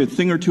taught me a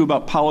thing or two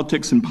about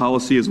politics and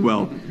policy as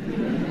well.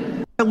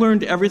 I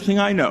learned everything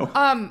I know.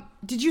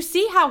 Did you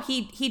see how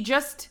he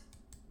just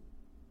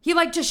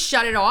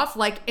shut it off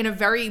in a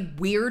very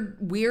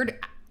weird.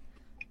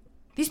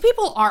 These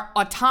people are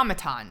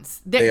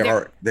automatons.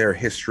 They're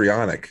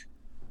histrionic.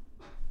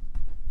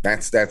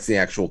 That's the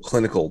actual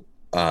clinical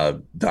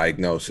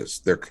diagnosis.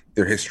 They're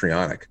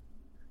histrionic.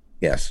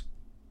 Yes.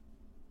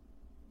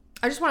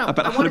 I just want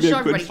About to how to be show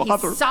a good everybody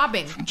father he's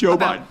sobbing from Joe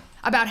Biden.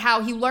 about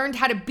how he learned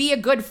how to be a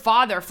good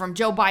father from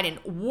Joe Biden.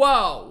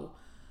 Whoa.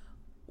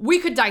 We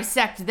could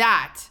dissect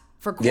that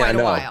for quite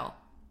a while.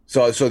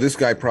 So this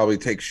guy probably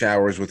takes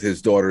showers with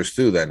his daughters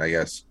too then, I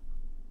guess.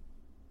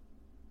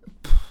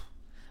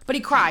 But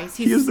he cries.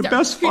 He is the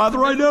best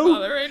father I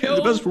know, and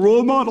the best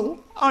role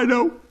model I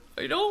know.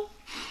 I know.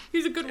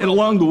 He's a good And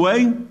along the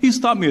way, he's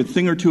taught me a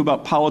thing or two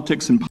about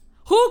politics and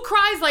Who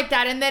cries like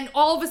that and then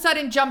all of a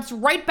sudden jumps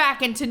right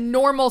back into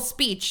normal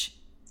speech?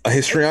 A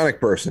histrionic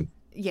person.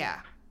 Yeah.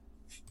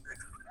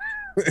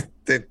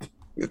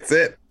 That's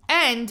it.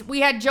 And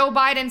we had Joe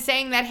Biden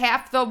saying that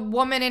half the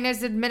women in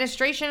his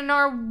administration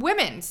are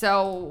women.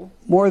 So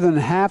more than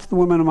half the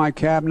women in my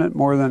cabinet,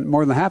 more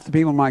than half the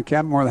people in my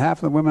cabinet, more than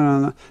half the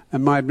women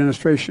in my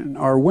administration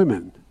are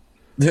women.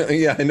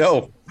 Yeah, I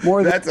know.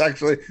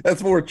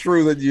 That's more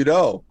true than you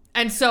know.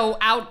 And so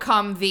out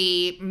come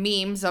the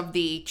memes of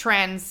the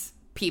trans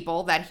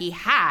people that he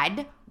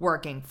had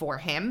working for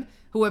him,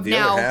 who have the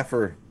now other half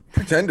are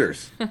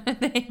pretenders.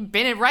 They've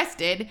been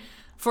arrested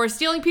for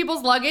stealing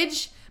people's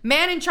luggage.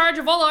 Man in charge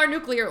of all our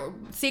nuclear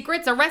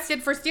secrets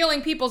arrested for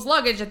stealing people's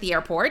luggage at the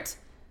airport.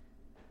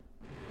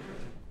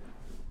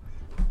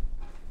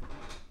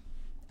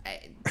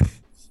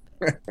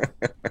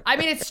 I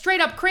mean, it's straight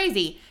up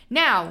crazy.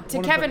 Now,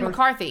 to Kevin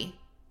McCarthy.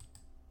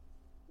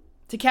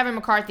 To Kevin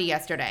McCarthy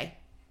yesterday.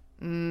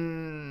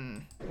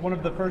 One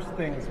of the first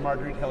things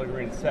Marjorie Taylor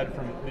Greene said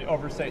from the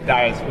oversight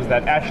dais was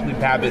that Ashley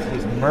Babbitt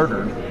was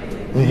murdered.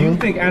 Do you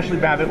think Ashley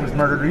Babbitt was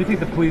murdered, or do you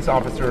think the police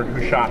officer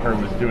who shot her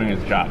was doing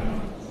his job?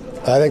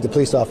 I think the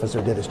police officer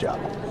did his job.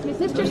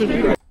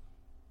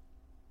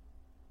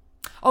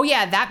 Oh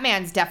yeah, that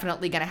man's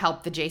definitely going to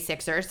help the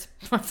J6ers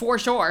for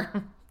sure.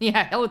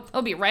 Yeah,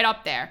 he'll be right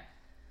up there.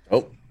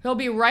 Oh, he'll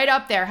be right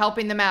up there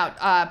helping them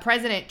out.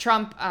 President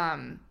Trump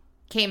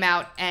came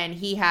out and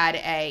he had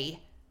a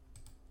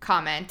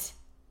comment.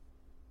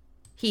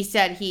 He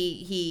said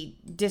he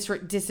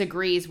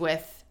disagrees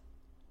with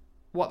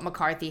what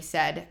McCarthy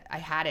said. I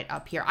had it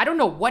up here. I don't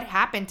know what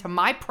happened to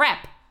my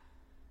prep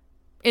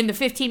in the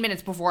 15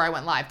 minutes before I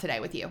went live today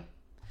with you.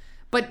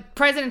 But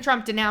President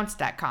Trump denounced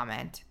that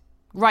comment.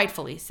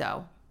 Rightfully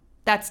so.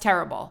 That's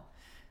terrible.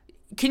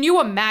 Can you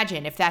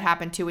imagine if that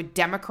happened to a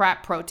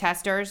Democrat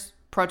protester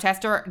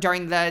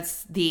during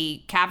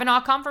the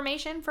Kavanaugh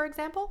confirmation, for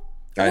example?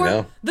 I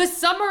know. The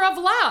Summer of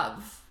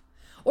Love.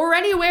 Or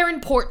anywhere in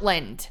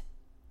Portland.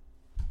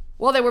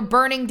 Well, they were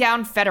burning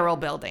down federal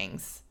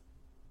buildings.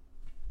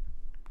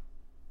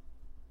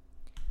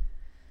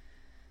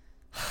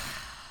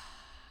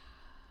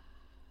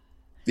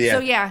 Yeah. So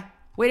yeah,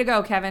 way to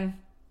go, Kevin.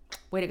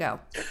 Way to go.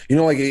 You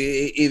know, like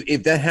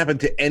if that happened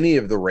to any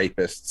of the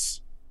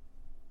rapists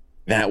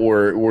that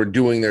were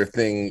doing their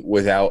thing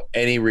without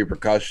any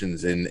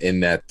repercussions in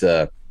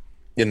the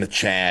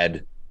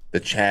Chad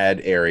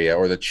area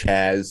or the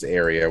Chaz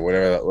area,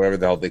 whatever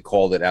the hell they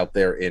called it out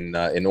there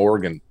in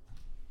Oregon.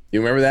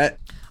 You remember that?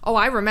 Oh,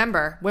 I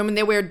remember when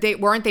they were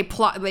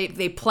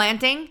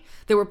planting.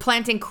 They were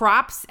planting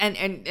crops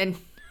and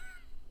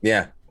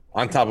yeah,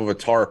 on top of a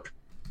tarp.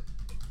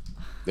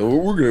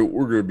 We're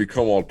gonna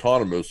become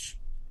autonomous.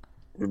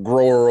 We're gonna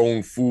grow our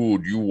own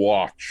food. You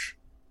watch.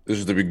 This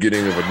is the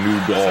beginning of a new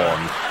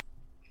dawn.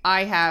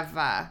 I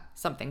have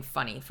something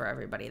funny for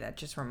everybody that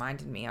just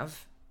reminded me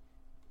of.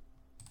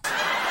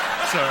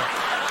 Sir.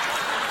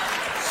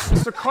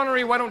 Mr.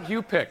 Connery, why don't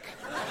you pick?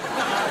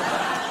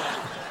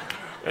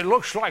 It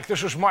looks like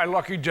this is my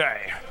lucky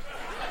day.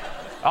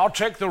 I'll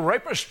take the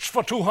rapists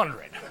for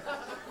 200.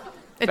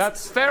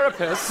 That's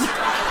therapist.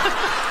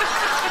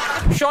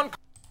 Sean.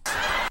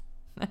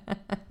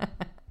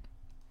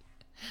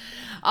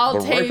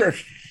 I'll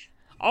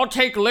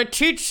take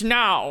Letitch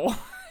now.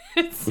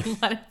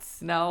 Let it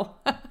snow.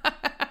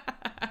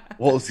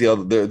 What was the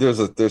other? There's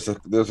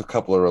a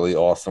couple of really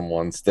awesome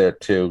ones there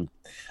too.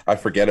 I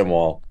forget them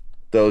all.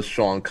 Those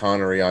Sean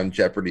Connery on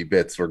Jeopardy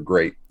bits were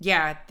great.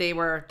 Yeah, they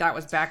were. That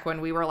was back when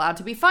we were allowed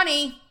to be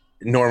funny.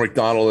 Norm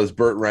Macdonald as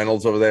Burt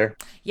Reynolds over there.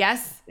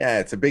 Yes. Yeah,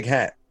 it's a big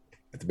hat.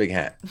 It's a big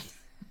hat.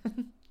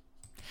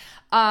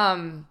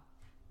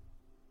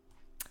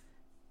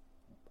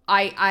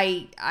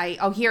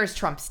 Here's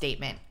Trump's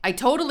statement. I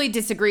totally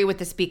disagree with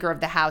the Speaker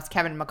of the House,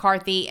 Kevin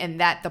McCarthy, in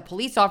that the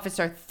police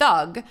officer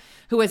thug,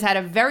 who has had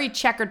a very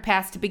checkered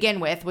past to begin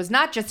with, was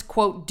not just,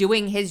 quote,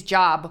 doing his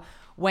job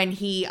when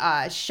he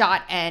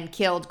shot and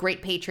killed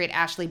great patriot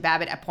Ashley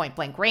Babbitt at point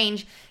blank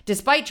range.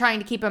 Despite trying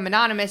to keep him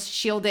anonymous,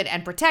 shielded,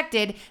 and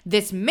protected,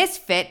 this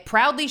misfit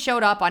proudly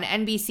showed up on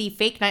NBC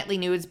fake nightly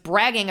news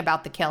bragging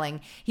about the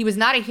killing. He was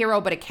not a hero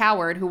but a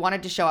coward who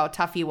wanted to show how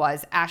tough he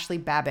was. Ashley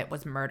Babbitt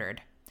was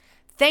murdered.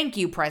 Thank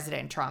you,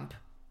 President Trump.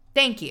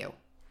 Thank you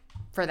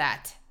for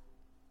that.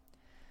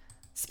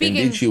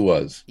 Indeed she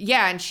was.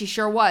 Yeah, and she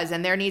sure was.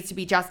 And there needs to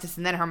be justice.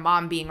 And then her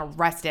mom being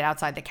arrested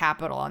outside the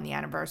Capitol on the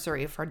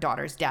anniversary of her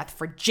daughter's death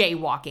for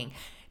jaywalking.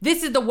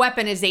 This is the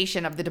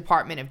weaponization of the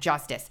Department of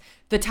Justice,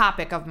 the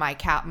topic of my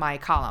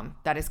column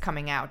that is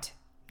coming out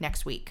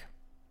next week.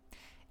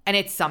 And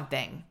it's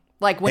something.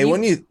 Like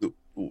when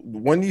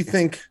do you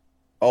think?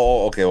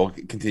 Oh, okay. Well,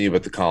 continue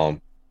about the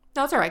column.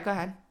 No, it's all right. Go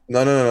ahead.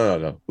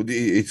 No.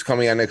 It's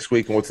coming out next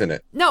week, and what's in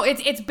it? No,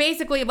 it's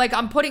basically like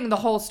I'm putting the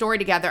whole story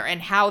together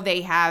and how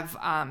they have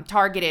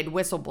targeted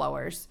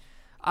whistleblowers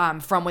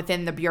from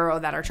within the Bureau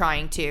that are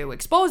trying to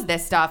expose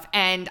this stuff.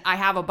 And I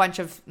have a bunch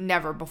of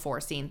never before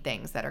seen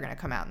things that are going to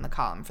come out in the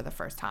column for the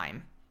first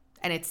time.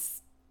 And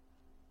it's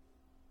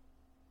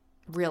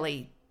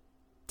really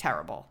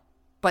terrible.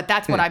 But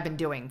that's what I've been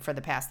doing for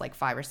the past like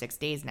 5 or 6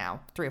 days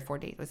now, 3 or 4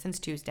 days, since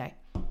Tuesday.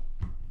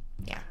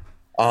 Yeah.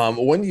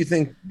 When do you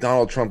think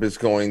Donald Trump is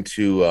going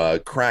to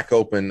crack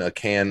open a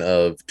can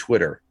of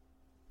Twitter?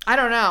 I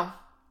don't know.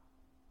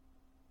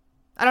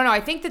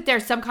 I think that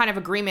there's some kind of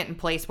agreement in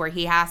place where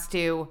he has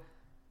to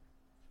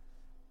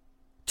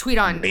tweet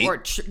on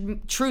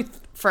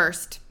truth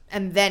first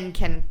and then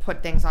can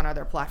put things on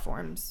other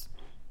platforms.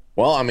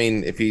 Well, I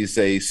mean, if he's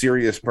a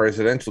serious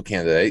presidential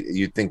candidate,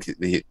 you'd think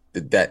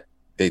that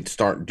they'd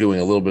start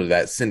doing a little bit of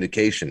that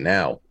syndication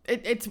now.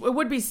 It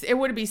would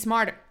be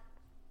smart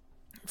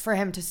for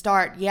him to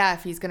start,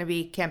 if he's going to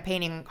be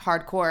campaigning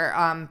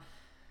hardcore.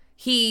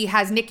 He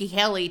has Nikki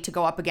Haley to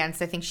go up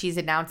against. I think she's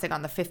announcing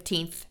on the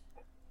 15th.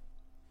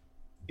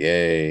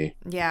 Yay.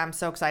 Yeah, I'm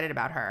so excited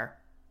about her.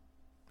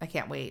 I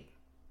can't wait.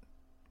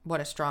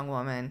 What a strong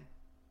woman.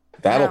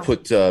 That'll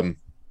put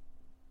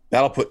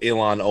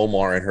Ilhan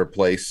Omar in her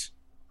place.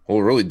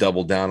 We'll really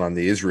double down on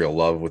the Israel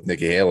love with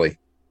Nikki Haley.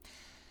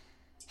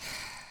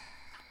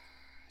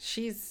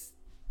 She's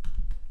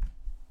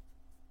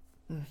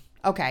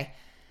okay.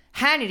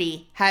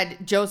 Hannity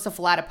had Joseph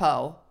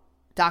Ladapo,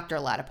 Dr.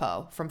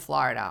 Ladapo from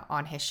Florida,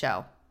 on his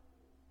show.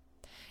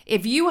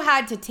 If you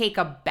had to take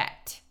a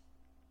bet,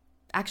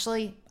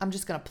 actually, I'm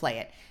just going to play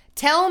it.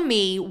 Tell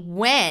me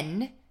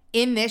when,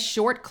 in this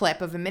short clip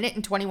of 1 minute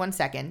and 21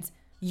 seconds,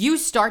 you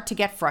start to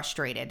get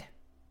frustrated.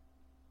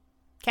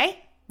 Okay?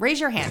 Raise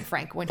your hand,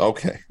 Frank.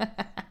 Okay.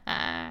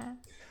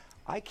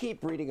 I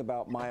keep reading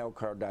about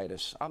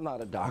myocarditis. I'm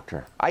not a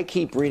doctor. I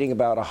keep reading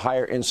about a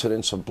higher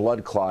incidence of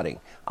blood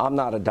clotting. I'm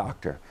not a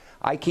doctor.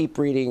 I keep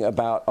reading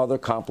about other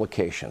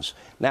complications.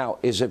 Now,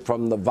 is it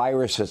from the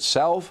virus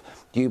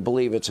itself? Do you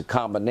believe it's a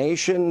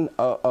combination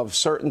of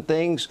certain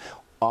things?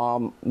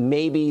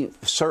 Maybe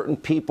certain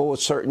people with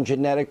certain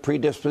genetic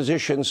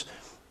predispositions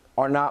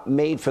are not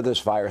made for this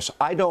virus.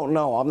 I don't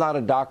know. I'm not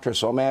a doctor,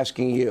 so I'm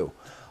asking you.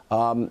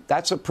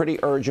 That's a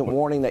pretty urgent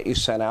warning that you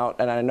sent out,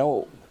 and I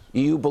know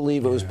you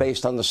believe it was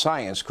based on the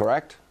science,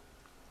 correct?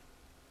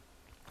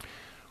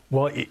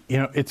 Well,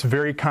 it's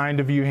very kind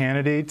of you,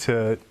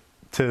 Hannity,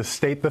 to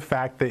state the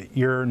fact that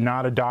you're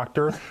not a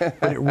doctor,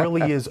 but it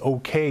really is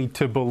okay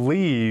to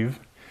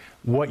believe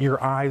what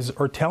your eyes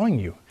are telling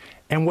you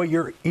and what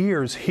your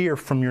ears hear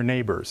from your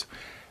neighbors.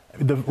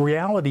 The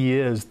reality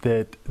is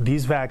that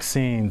these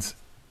vaccines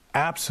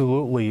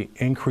absolutely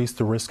increase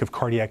the risk of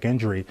cardiac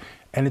injury.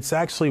 And it's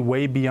actually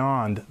way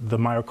beyond the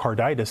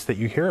myocarditis that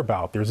you hear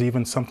about. There's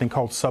even something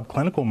called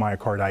subclinical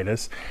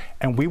myocarditis,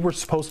 and we were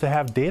supposed to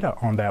have data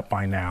on that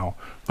by now,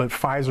 but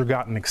Pfizer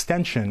got an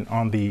extension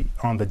on the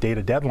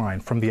data deadline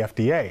from the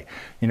FDA.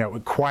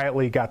 It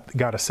quietly got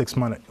a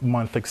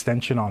 6-month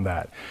extension on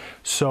that.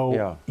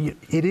 So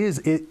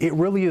it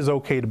really is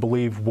okay to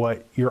believe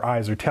what your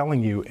eyes are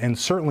telling you, and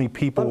certainly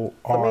people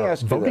are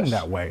voting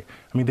that way.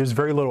 I mean, there's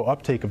very little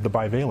uptake of the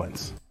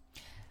bivalence.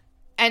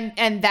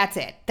 And that's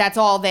it. That's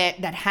all that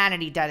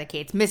Hannity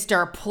dedicates.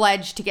 Mr.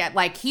 Pledge to get,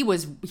 like, he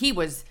was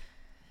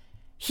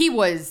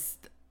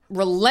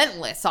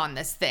relentless on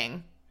this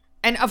thing.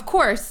 And of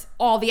course,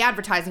 all the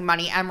advertising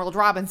money Emerald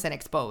Robinson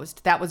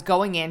exposed that was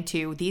going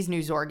into these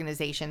news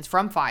organizations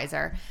from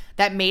Pfizer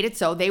that made it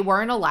so they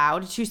weren't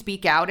allowed to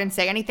speak out and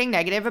say anything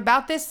negative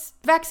about this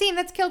vaccine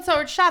that's killed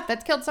so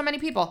many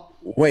people.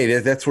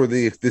 Wait, that's where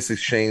this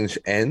exchange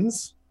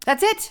ends?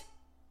 That's it.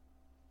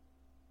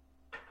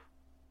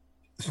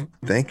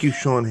 Thank you,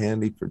 Sean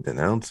Hannity, for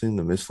denouncing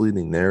the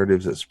misleading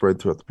narratives that spread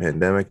throughout the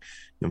pandemic.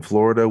 In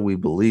Florida, we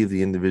believe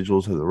the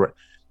individuals have the right.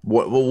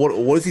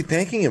 What is he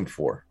thanking him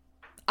for?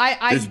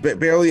 There's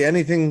barely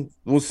anything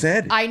was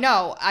said. I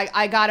know.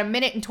 I got 1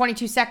 minute and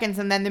 22 seconds,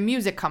 and then the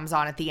music comes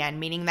on at the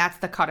end, meaning that's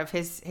the cut of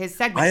his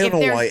segment. I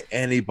don't know why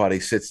anybody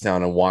sits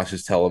down and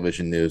watches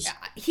television news.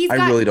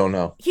 I really don't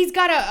know. He's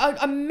got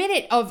a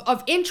minute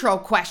of intro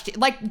question.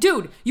 Like,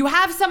 dude, you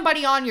have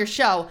somebody on your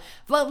show.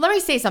 Let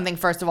me say something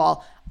first of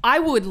all. I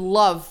would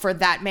love for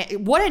that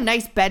man. What a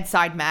nice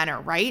bedside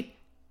manner, right?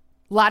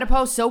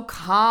 Ladapo, so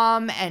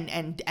calm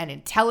and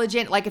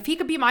intelligent. Like, if he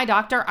could be my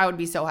doctor, I would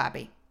be so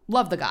happy.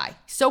 Love the guy.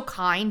 So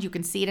kind. You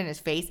can see it in his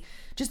face.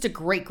 Just a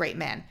great, great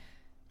man.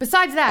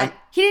 Besides that,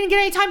 he didn't get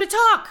any time to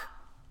talk.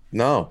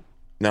 No.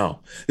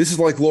 This is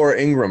like Laura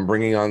Ingraham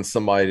bringing on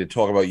somebody to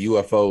talk about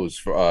UFOs,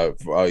 for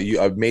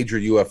a major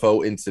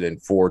UFO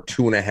incident for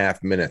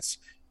 2.5 minutes.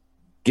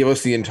 Give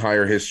us the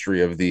entire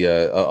history of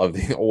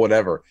the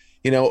whatever.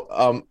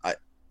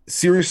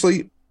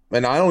 Seriously,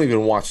 and I don't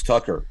even watch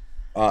Tucker,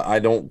 I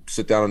don't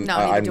sit down. No,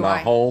 I'm do not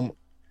I. home.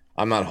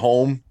 I'm not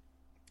home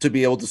to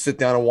be able to sit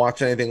down and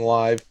watch anything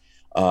live.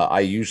 I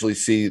usually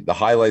see the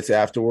highlights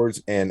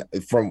afterwards. And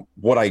from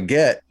what I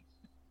get,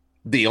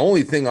 the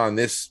only thing on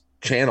this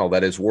channel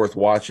that is worth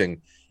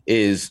watching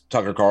is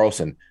Tucker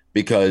Carlson,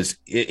 because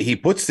he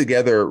puts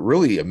together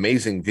really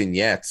amazing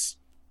vignettes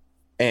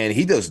and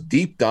he does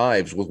deep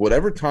dives with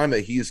whatever time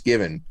that he is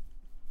given.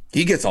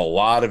 He gets a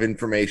lot of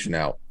information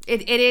out.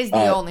 It is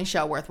the only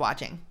show worth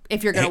watching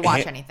if you're going to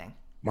watch anything.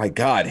 My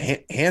God,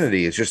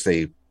 Hannity is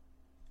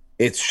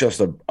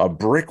just a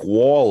brick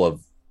wall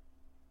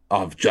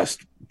of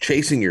just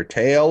chasing your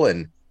tail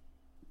and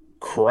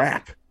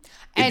crap.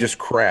 Just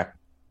crap.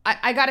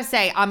 I gotta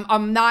say,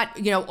 I'm not,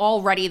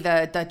 already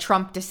the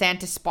Trump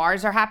DeSantis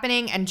spars are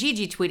happening, and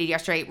Gigi tweeted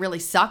yesterday, it really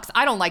sucks.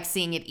 I don't like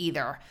seeing it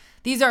either.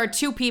 These are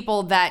two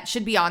people that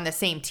should be on the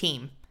same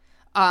team.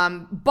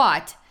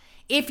 But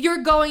if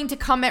you're going to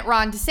come at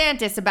Ron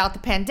DeSantis about the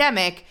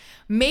pandemic,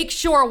 make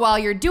sure while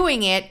you're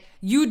doing it,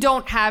 you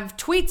don't have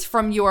tweets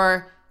from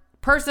your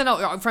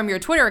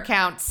Twitter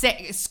account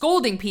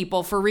scolding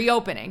people for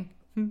reopening.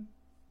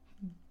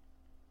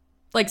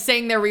 Like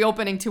saying they're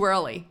reopening too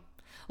early.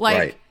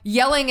 Like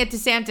yelling at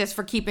DeSantis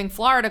for keeping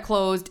Florida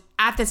closed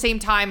at the same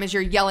time as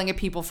you're yelling at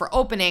people for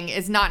opening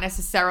is not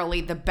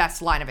necessarily the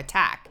best line of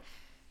attack.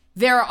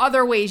 There are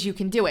other ways you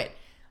can do it.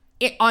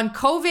 On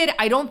COVID,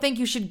 I don't think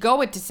you should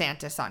go at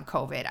DeSantis on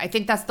COVID. I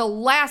think that's the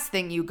last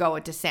thing you go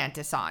at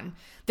DeSantis on.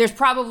 There's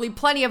probably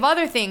plenty of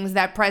other things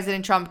that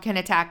President Trump can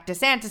attack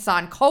DeSantis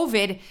on.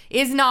 COVID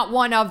is not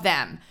one of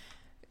them.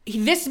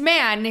 This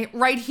man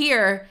right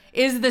here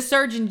is the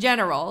Surgeon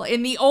General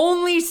in the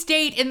only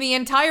state in the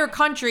entire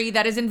country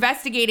that is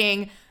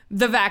investigating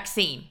the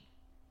vaccine.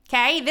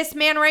 Okay? This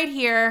man right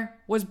here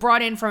was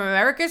brought in from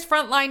America's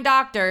frontline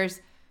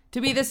doctors to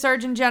be the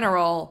Surgeon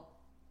General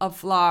of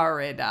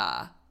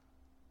Florida.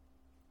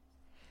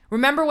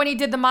 Remember when he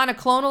did the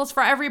monoclonals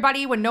for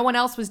everybody when no one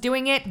else was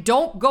doing it?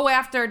 Don't go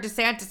after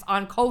DeSantis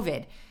on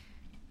COVID.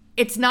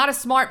 It's not a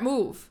smart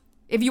move.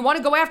 If you want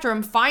to go after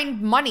him,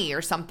 find money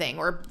or something,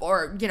 or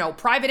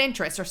private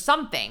interests or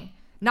something.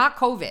 Not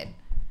COVID.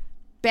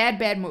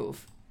 Bad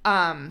move.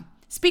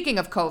 Speaking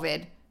of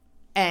COVID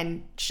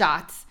and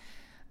shots,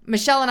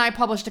 Michelle and I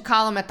published a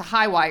column at the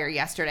Highwire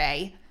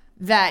yesterday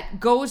that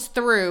goes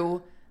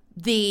through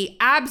the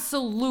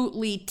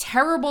absolutely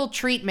terrible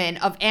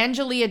treatment of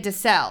Angelia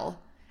DeSalle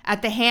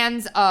at the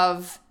hands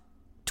of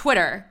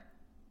Twitter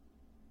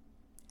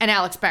and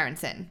Alex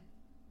Berenson.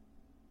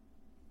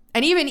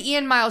 And even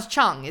Ian Miles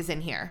Chung is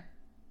in here.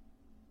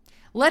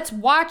 Let's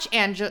watch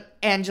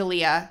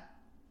Angelia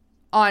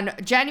on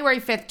January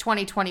 5th,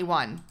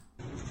 2021.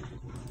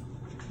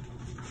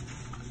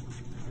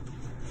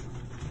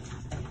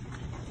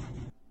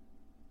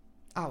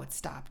 Oh, it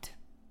stopped.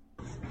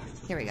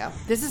 Here we go.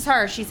 This is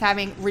her. She's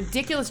having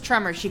ridiculous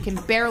tremors. She can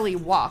barely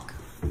walk.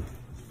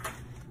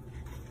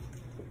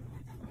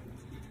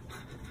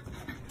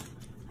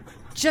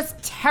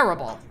 Just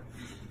terrible.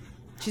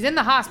 She's in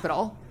the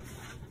hospital.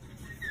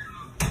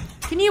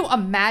 Can you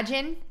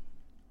imagine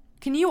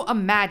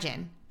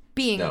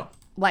being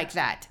like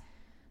that?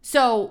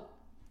 So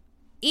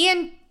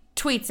Ian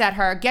tweets at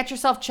her, "Get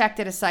yourself checked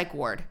at a psych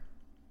ward."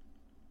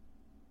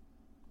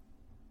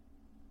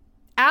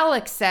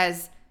 Alex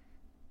says,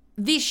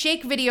 "These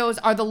shake videos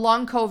are the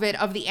long COVID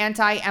of the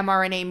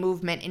anti-mRNA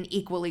movement and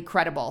equally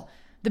credible.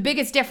 The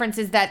biggest difference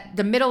is that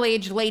the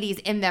middle-aged ladies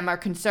in them are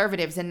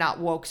conservatives and not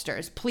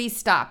wokesters. Please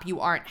stop. You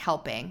aren't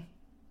helping."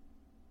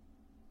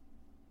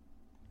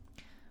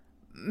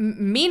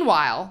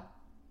 Meanwhile,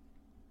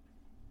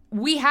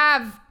 we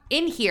have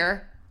in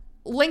here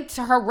linked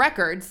to her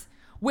records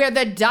where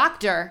the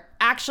doctor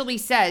actually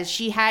says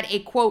she had a,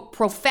 quote,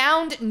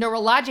 profound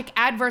neurologic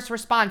adverse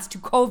response to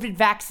COVID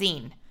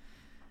vaccine.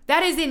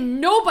 That is in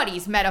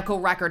nobody's medical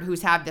record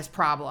who's had this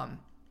problem.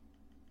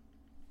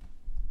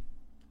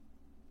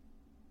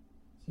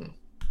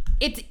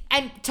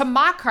 And to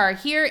mock her,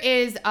 here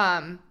is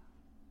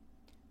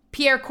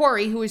Pierre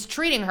Corey, who is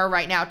treating her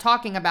right now,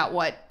 talking about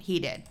what he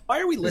did. Why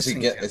are we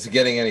listening? Is it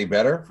getting any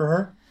better for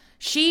her?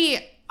 She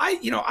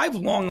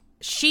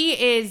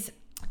is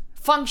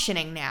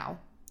functioning now.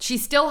 She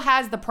still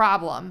has the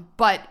problem,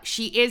 but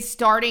she is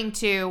starting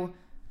to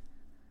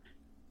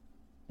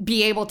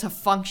be able to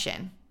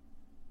function,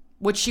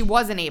 which she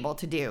wasn't able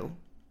to do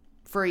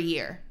for a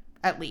year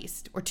at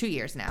least, or 2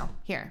 years now.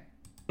 Here.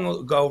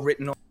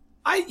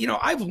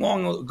 I've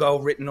long ago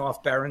written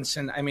off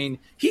Berenson. I mean,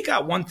 he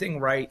got one thing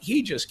right.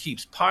 He just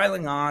keeps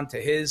piling on to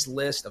his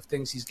list of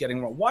things he's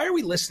getting wrong. Why are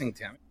we listening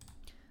to him?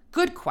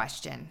 Good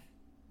question.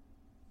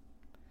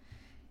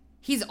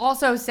 He's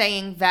also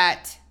saying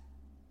that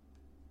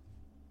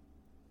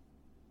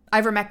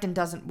ivermectin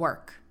doesn't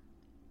work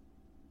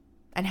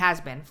and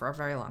has been for a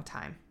very long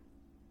time.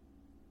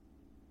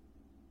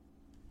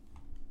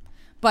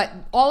 But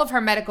all of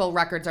her medical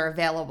records are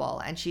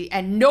available,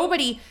 and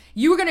nobody,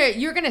 you're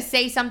gonna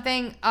say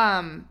something.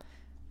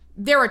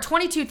 There are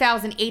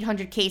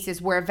 22,800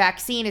 cases where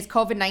vaccine is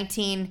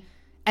COVID-19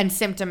 and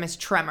symptom is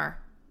tremor.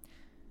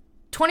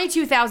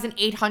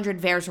 22,800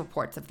 VAERS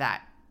reports of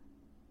that.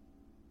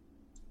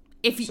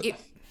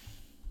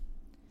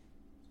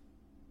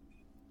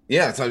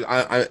 Yeah, so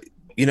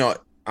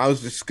I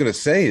was just gonna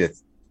say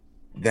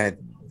that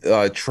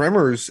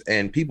tremors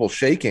and people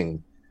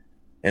shaking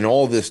and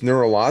all these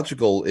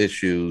neurological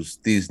issues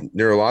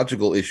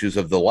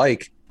of the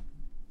like,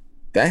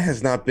 that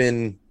has not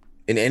been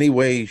in any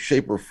way,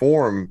 shape, or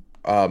form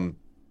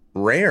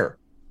rare.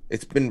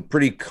 It's been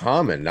pretty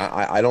common.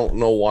 I don't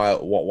know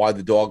why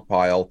the dog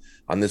pile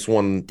on this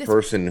one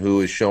person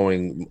who is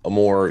showing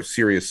more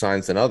serious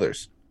signs than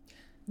others.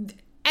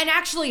 And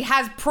actually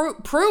has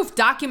proof,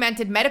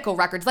 documented medical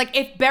records. Like,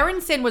 if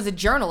Berenson was a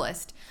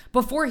journalist,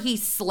 before he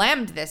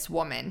slammed this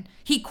woman,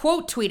 he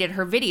quote tweeted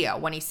her video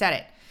when he said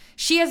it.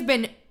 She has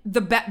been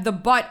the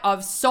butt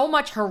of so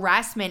much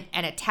harassment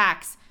and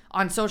attacks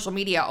on social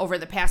media over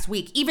the past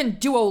week. Even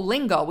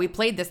Duolingo, we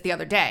played this the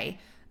other day,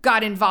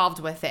 got involved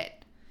with it.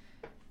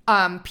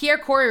 Pierre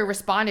Corey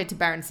responded to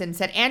Berenson,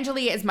 said,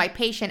 Angelia is my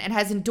patient and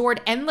has endured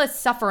endless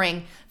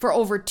suffering for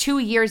over 2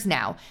 years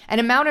now, an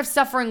amount of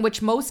suffering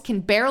which most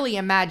can barely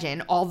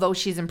imagine, although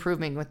she's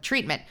improving with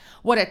treatment.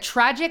 What a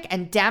tragic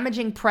and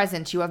damaging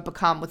presence you have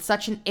become with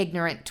such an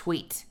ignorant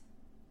tweet.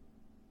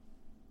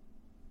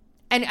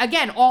 And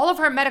again, all of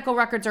her medical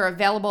records are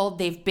available.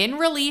 They've been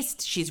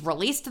released. She's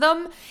released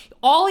them.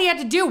 All he had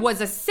to do was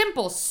a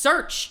simple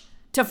search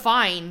to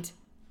find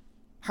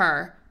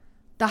her.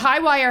 The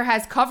Highwire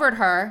has covered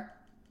her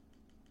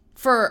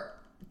for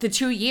the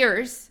 2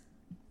 years.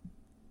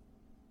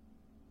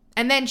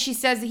 And then he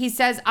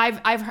says,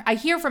 I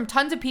hear from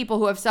tons of people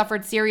who have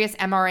suffered serious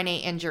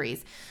mRNA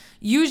injuries,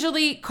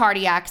 usually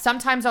cardiac,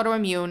 sometimes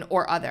autoimmune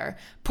or other.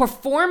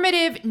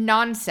 Performative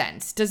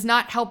nonsense does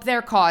not help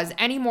their cause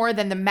any more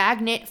than the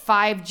Magnet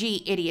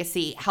 5G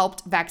idiocy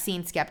helped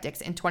vaccine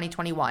skeptics in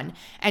 2021.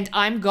 And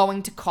I'm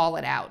going to call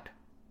it out.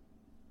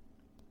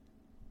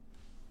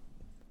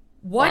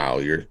 What? Wow,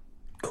 you're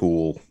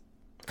cool.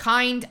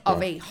 Kind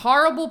of a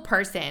horrible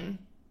person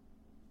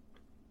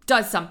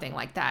does something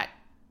like that.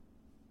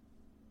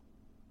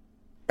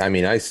 I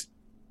mean,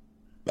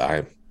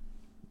 oh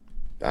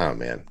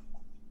man.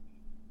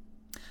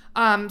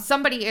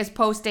 Somebody is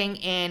posting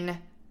in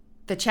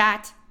the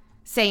chat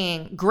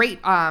saying,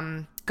 great,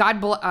 Peter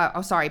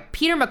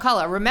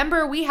McCullough.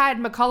 Remember we had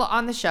McCullough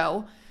on the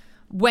show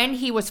when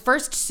he was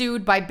first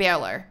sued by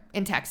Baylor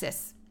in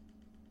Texas.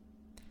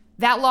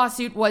 That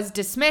lawsuit was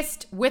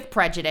dismissed with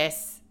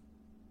prejudice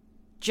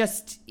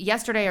just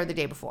yesterday or the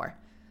day before.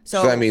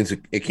 So that means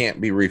it can't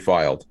be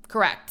refiled.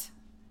 Correct.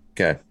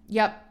 Okay.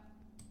 Yep.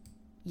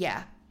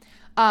 Yeah.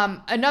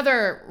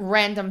 Another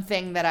random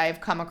thing that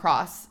I've come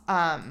across.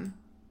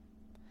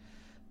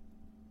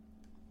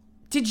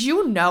 Did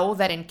you know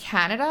that in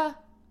Canada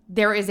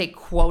there is a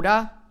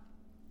quota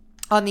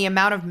on the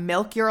amount of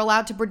milk you're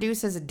allowed to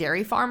produce as a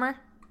dairy farmer?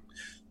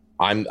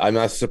 I'm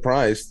not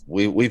surprised.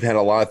 We've had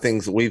a lot of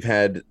things. We've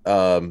had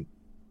the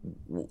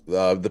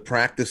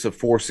practice of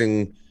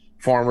forcing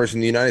farmers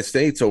in the United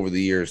States over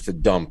the years to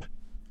dump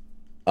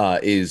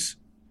is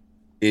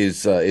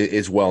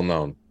well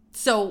known.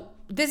 So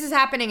this is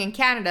happening in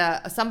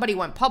Canada. Somebody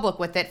went public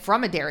with it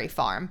from a dairy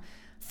farm.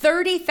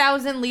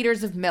 30,000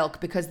 liters of milk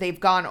because they've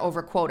gone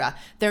over quota.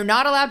 They're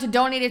not allowed to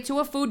donate it to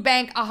a food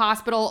bank, a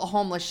hospital, a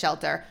homeless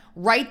shelter.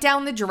 Right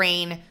down the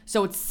drain.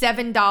 So it's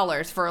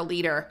 $7 for a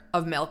liter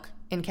of milk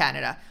in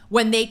Canada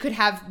when they could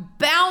have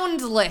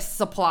boundless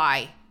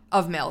supply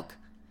of milk.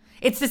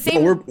 It's the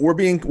same. No,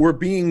 we're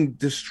being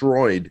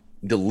destroyed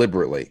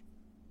deliberately.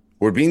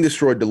 We're being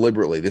destroyed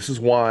deliberately. This is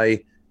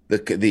why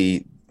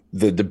the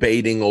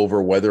debating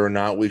over whether or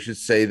not we should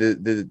say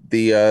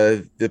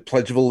the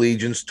Pledge of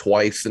Allegiance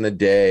twice in a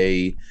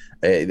day,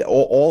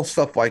 all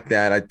stuff like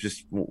that. I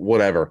just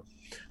whatever,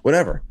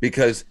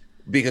 because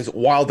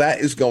while that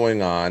is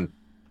going on,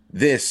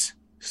 this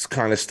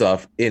kind of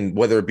stuff in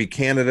whether it be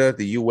Canada,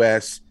 the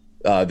U.S.,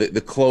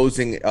 the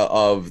closing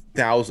of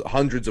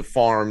hundreds of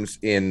farms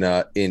in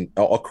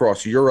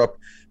across Europe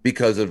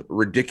because of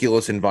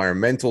ridiculous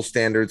environmental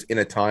standards in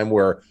a time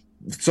where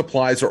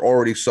supplies are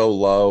already so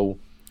low,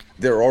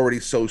 they're already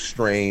so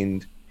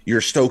strained.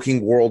 You're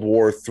stoking World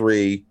War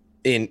III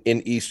in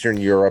Eastern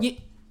Europe.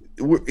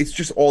 It's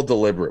just all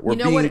deliberate.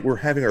 We're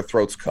having our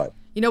throats cut.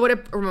 You know what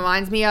it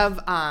reminds me of?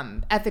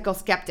 Ethical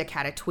Skeptic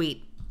had a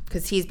tweet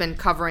because he's been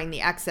covering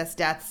the excess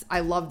deaths.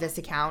 I love this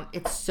account.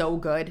 It's so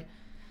good.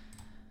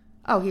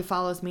 Oh, he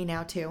follows me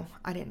now too.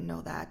 I didn't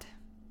know that.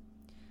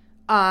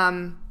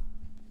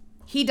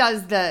 He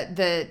does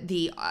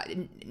the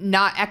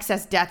not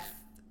excess death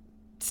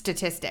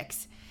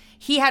statistics.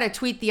 He had a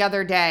tweet the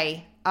other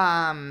day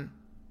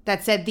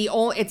that said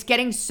it's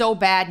getting so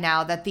bad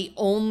now that the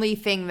only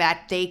thing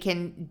that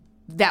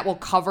will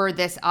cover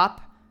this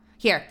up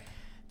here,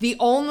 the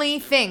only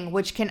thing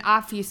which can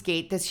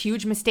obfuscate this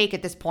huge mistake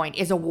at this point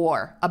is a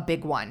war, a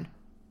big one.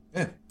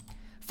 Yeah.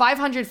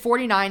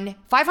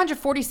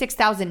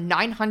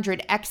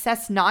 546,900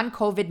 excess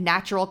non-COVID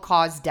natural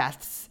cause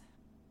deaths.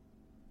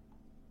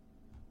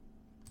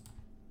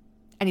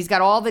 And he's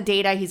got all the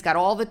data. He's got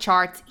all the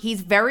charts. He's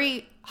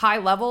very high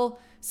level,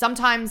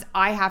 sometimes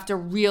I have to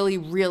really,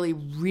 really,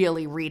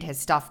 really read his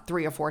stuff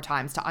 3 or 4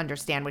 times to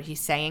understand what he's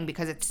saying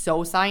because it's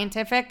so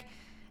scientific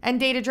and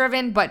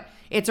data-driven, but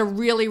it's a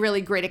really,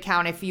 really great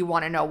account if you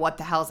want to know what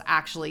the hell's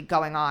actually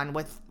going on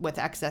with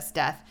excess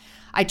death.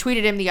 I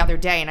tweeted him the other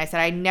day, and I said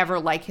I never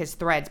like his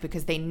threads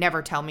because they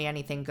never tell me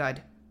anything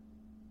good.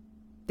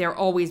 They're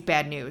always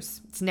bad news.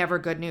 It's never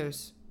good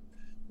news.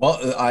 Well,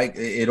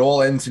 it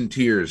all ends in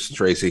tears,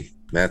 Tracy.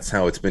 That's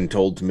how it's been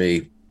told to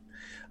me.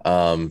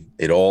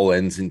 It all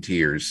ends in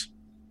tears.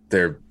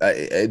 They're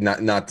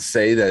not to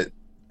say that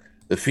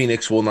the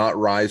phoenix will not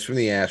rise from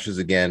the ashes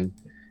again,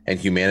 and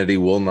humanity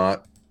will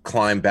not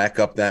climb back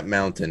up that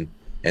mountain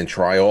and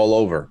try all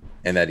over,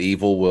 and that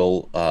evil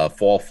will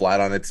fall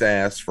flat on its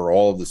ass for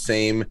all of the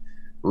same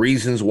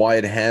reasons why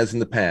it has in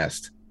the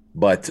past.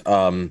 But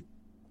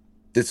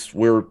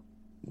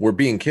we're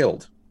being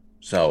killed.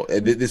 So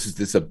this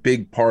is a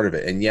big part of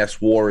it. And yes,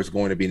 war is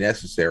going to be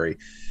necessary.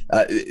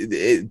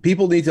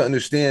 People need to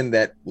understand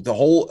that the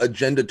whole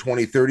Agenda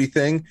 2030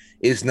 thing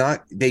is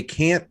not, they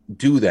can't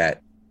do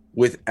that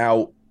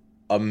without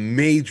a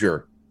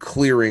major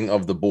clearing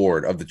of the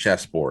board, of the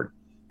chessboard.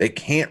 They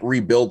can't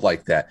rebuild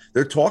like that.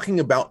 They're talking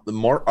about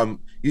the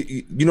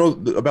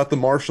about the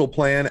Marshall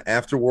Plan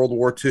after World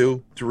War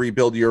II to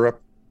rebuild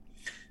Europe.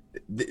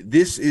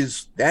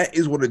 That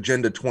is what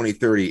Agenda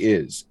 2030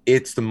 is.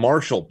 It's the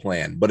Marshall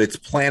Plan, but it's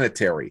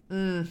planetary.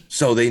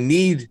 So they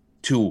need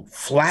to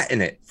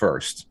flatten it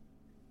first.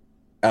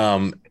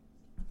 And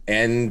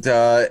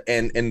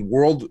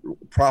world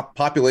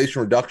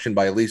population reduction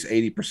by at least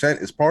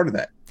 80% is part of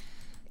that.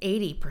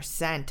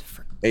 80%.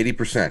 For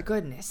 80%.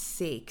 Goodness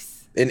sakes.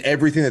 In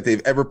everything that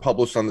they've ever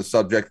published on the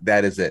subject,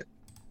 that is it.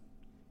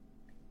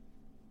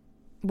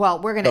 Well,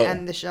 we're going to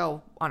end the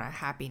show on a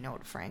happy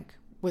note, Frank.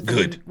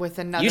 With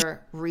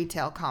another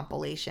retail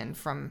compilation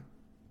from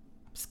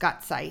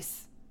Scott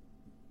Seiss.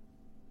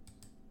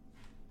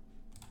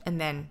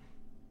 And then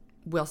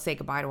we'll say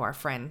goodbye to our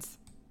friends.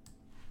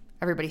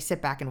 Everybody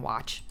sit back and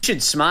watch. You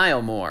should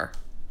smile more.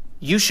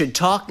 You should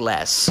talk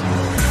less.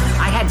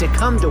 I had to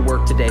come to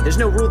work today. There's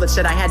no rule that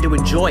said I had to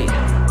enjoy it.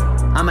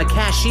 I'm a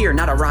cashier,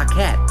 not a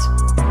rockette.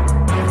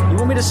 You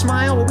want me to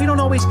smile? Well, we don't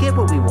always get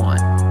what we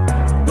want.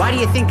 Why do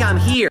you think I'm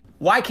here?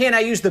 Why can't I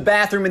use the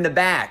bathroom in the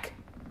back?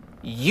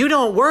 You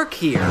don't work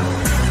here.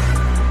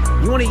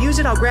 You want to use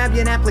it? I'll grab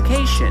you an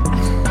application.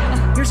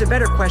 Here's a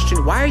better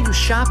question. Why are you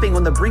shopping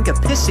on the brink of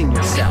pissing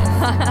yourself?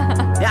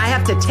 Yeah, I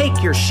have to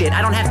take your shit.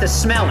 I don't have to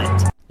smell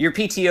it. Your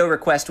PTO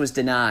request was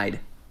denied.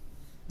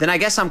 Then I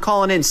guess I'm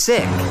calling in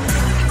sick.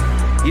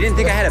 You didn't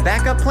think I had a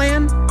backup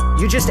plan?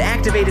 You just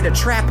activated a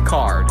trap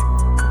card.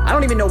 I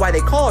don't even know why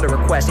they call it a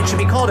request. It should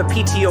be called a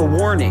PTO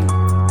warning,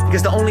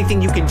 because the only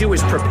thing you can do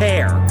is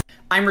prepare.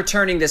 I'm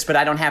returning this, but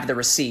I don't have the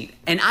receipt.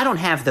 And I don't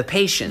have the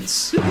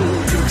patience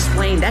to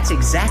explain that's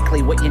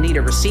exactly what you need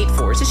a receipt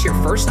for. Is this your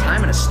first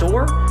time in a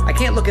store? I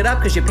can't look it up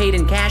because you paid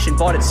in cash and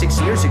bought it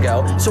 6 years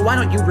ago. So why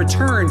don't you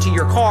return to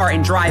your car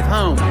and drive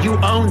home? You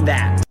own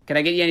that. Can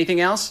I get you anything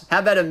else? How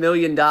about $1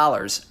 million?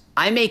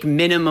 I make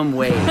minimum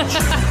wage.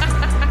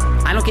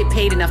 I don't get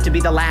paid enough to be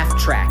the laugh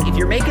track. If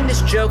you're making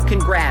this joke,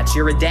 congrats.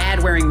 You're a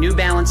dad wearing New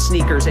Balance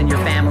sneakers and your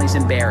family's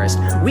embarrassed.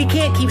 We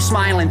can't keep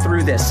smiling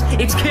through this.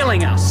 It's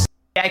killing us.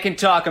 I can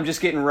talk, I'm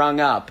just getting rung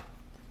up.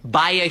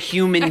 By a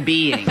human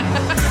being.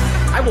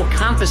 I will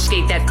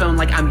confiscate that phone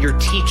like I'm your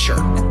teacher.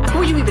 Who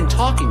are you even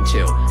talking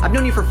to? I've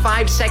known you for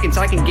 5 seconds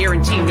and I can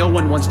guarantee no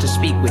one wants to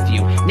speak with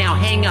you. Now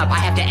hang up, I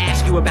have to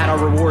ask you about our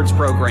rewards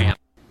program.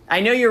 I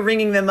know you're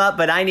ringing them up,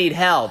 but I need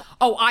help.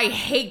 Oh, I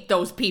hate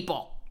those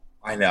people.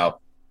 I know.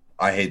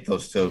 I hate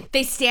those too.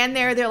 They stand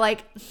there, they're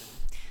like,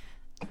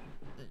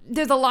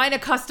 there's a line of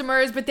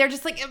customers, but they're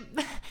just like,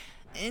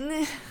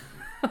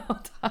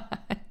 hold on.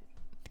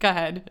 Go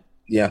ahead.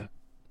 Yeah.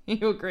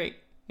 You agree.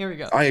 Here we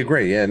go. I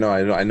agree. Yeah, no,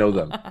 I know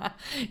them.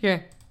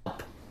 Here.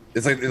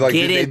 It's like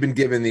they've been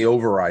given the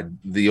override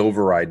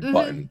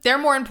button. They're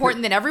more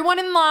important than everyone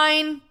in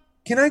line.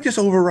 Can I just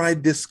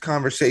override this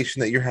conversation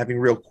that you're having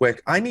real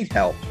quick? I need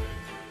help.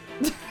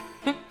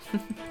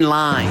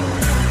 Line.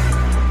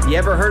 You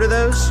ever heard of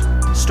those?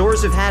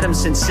 Stores have had them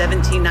since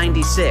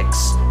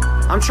 1796.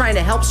 I'm trying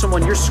to help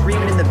someone, you're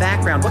screaming in the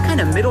background. What kind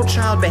of middle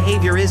child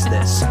behavior is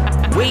this?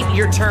 Wait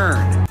your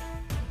turn.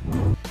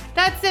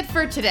 That's it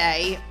for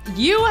today.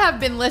 You have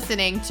been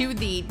listening to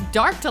the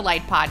Dark to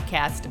Light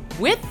podcast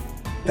with...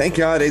 Thank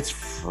God it's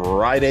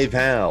Friday,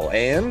 pal.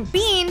 And...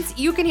 Beans.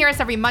 You can hear us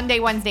every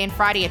Monday, Wednesday, and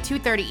Friday at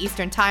 2:30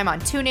 Eastern Time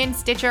on TuneIn,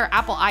 Stitcher,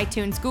 Apple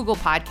iTunes, Google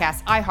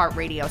Podcasts,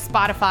 iHeartRadio,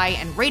 Spotify,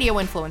 and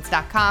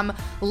RadioInfluence.com.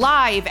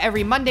 Live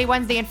every Monday,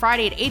 Wednesday, and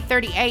Friday at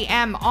 8:30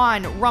 a.m.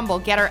 on Rumble,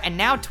 Getter, and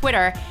now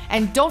Twitter.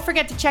 And don't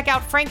forget to check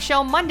out Frank's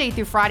show Monday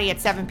through Friday at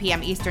 7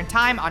 p.m. Eastern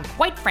Time on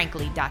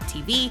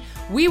QuiteFrankly.tv.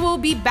 We will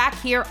be back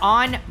here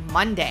on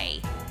Monday.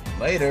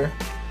 Later.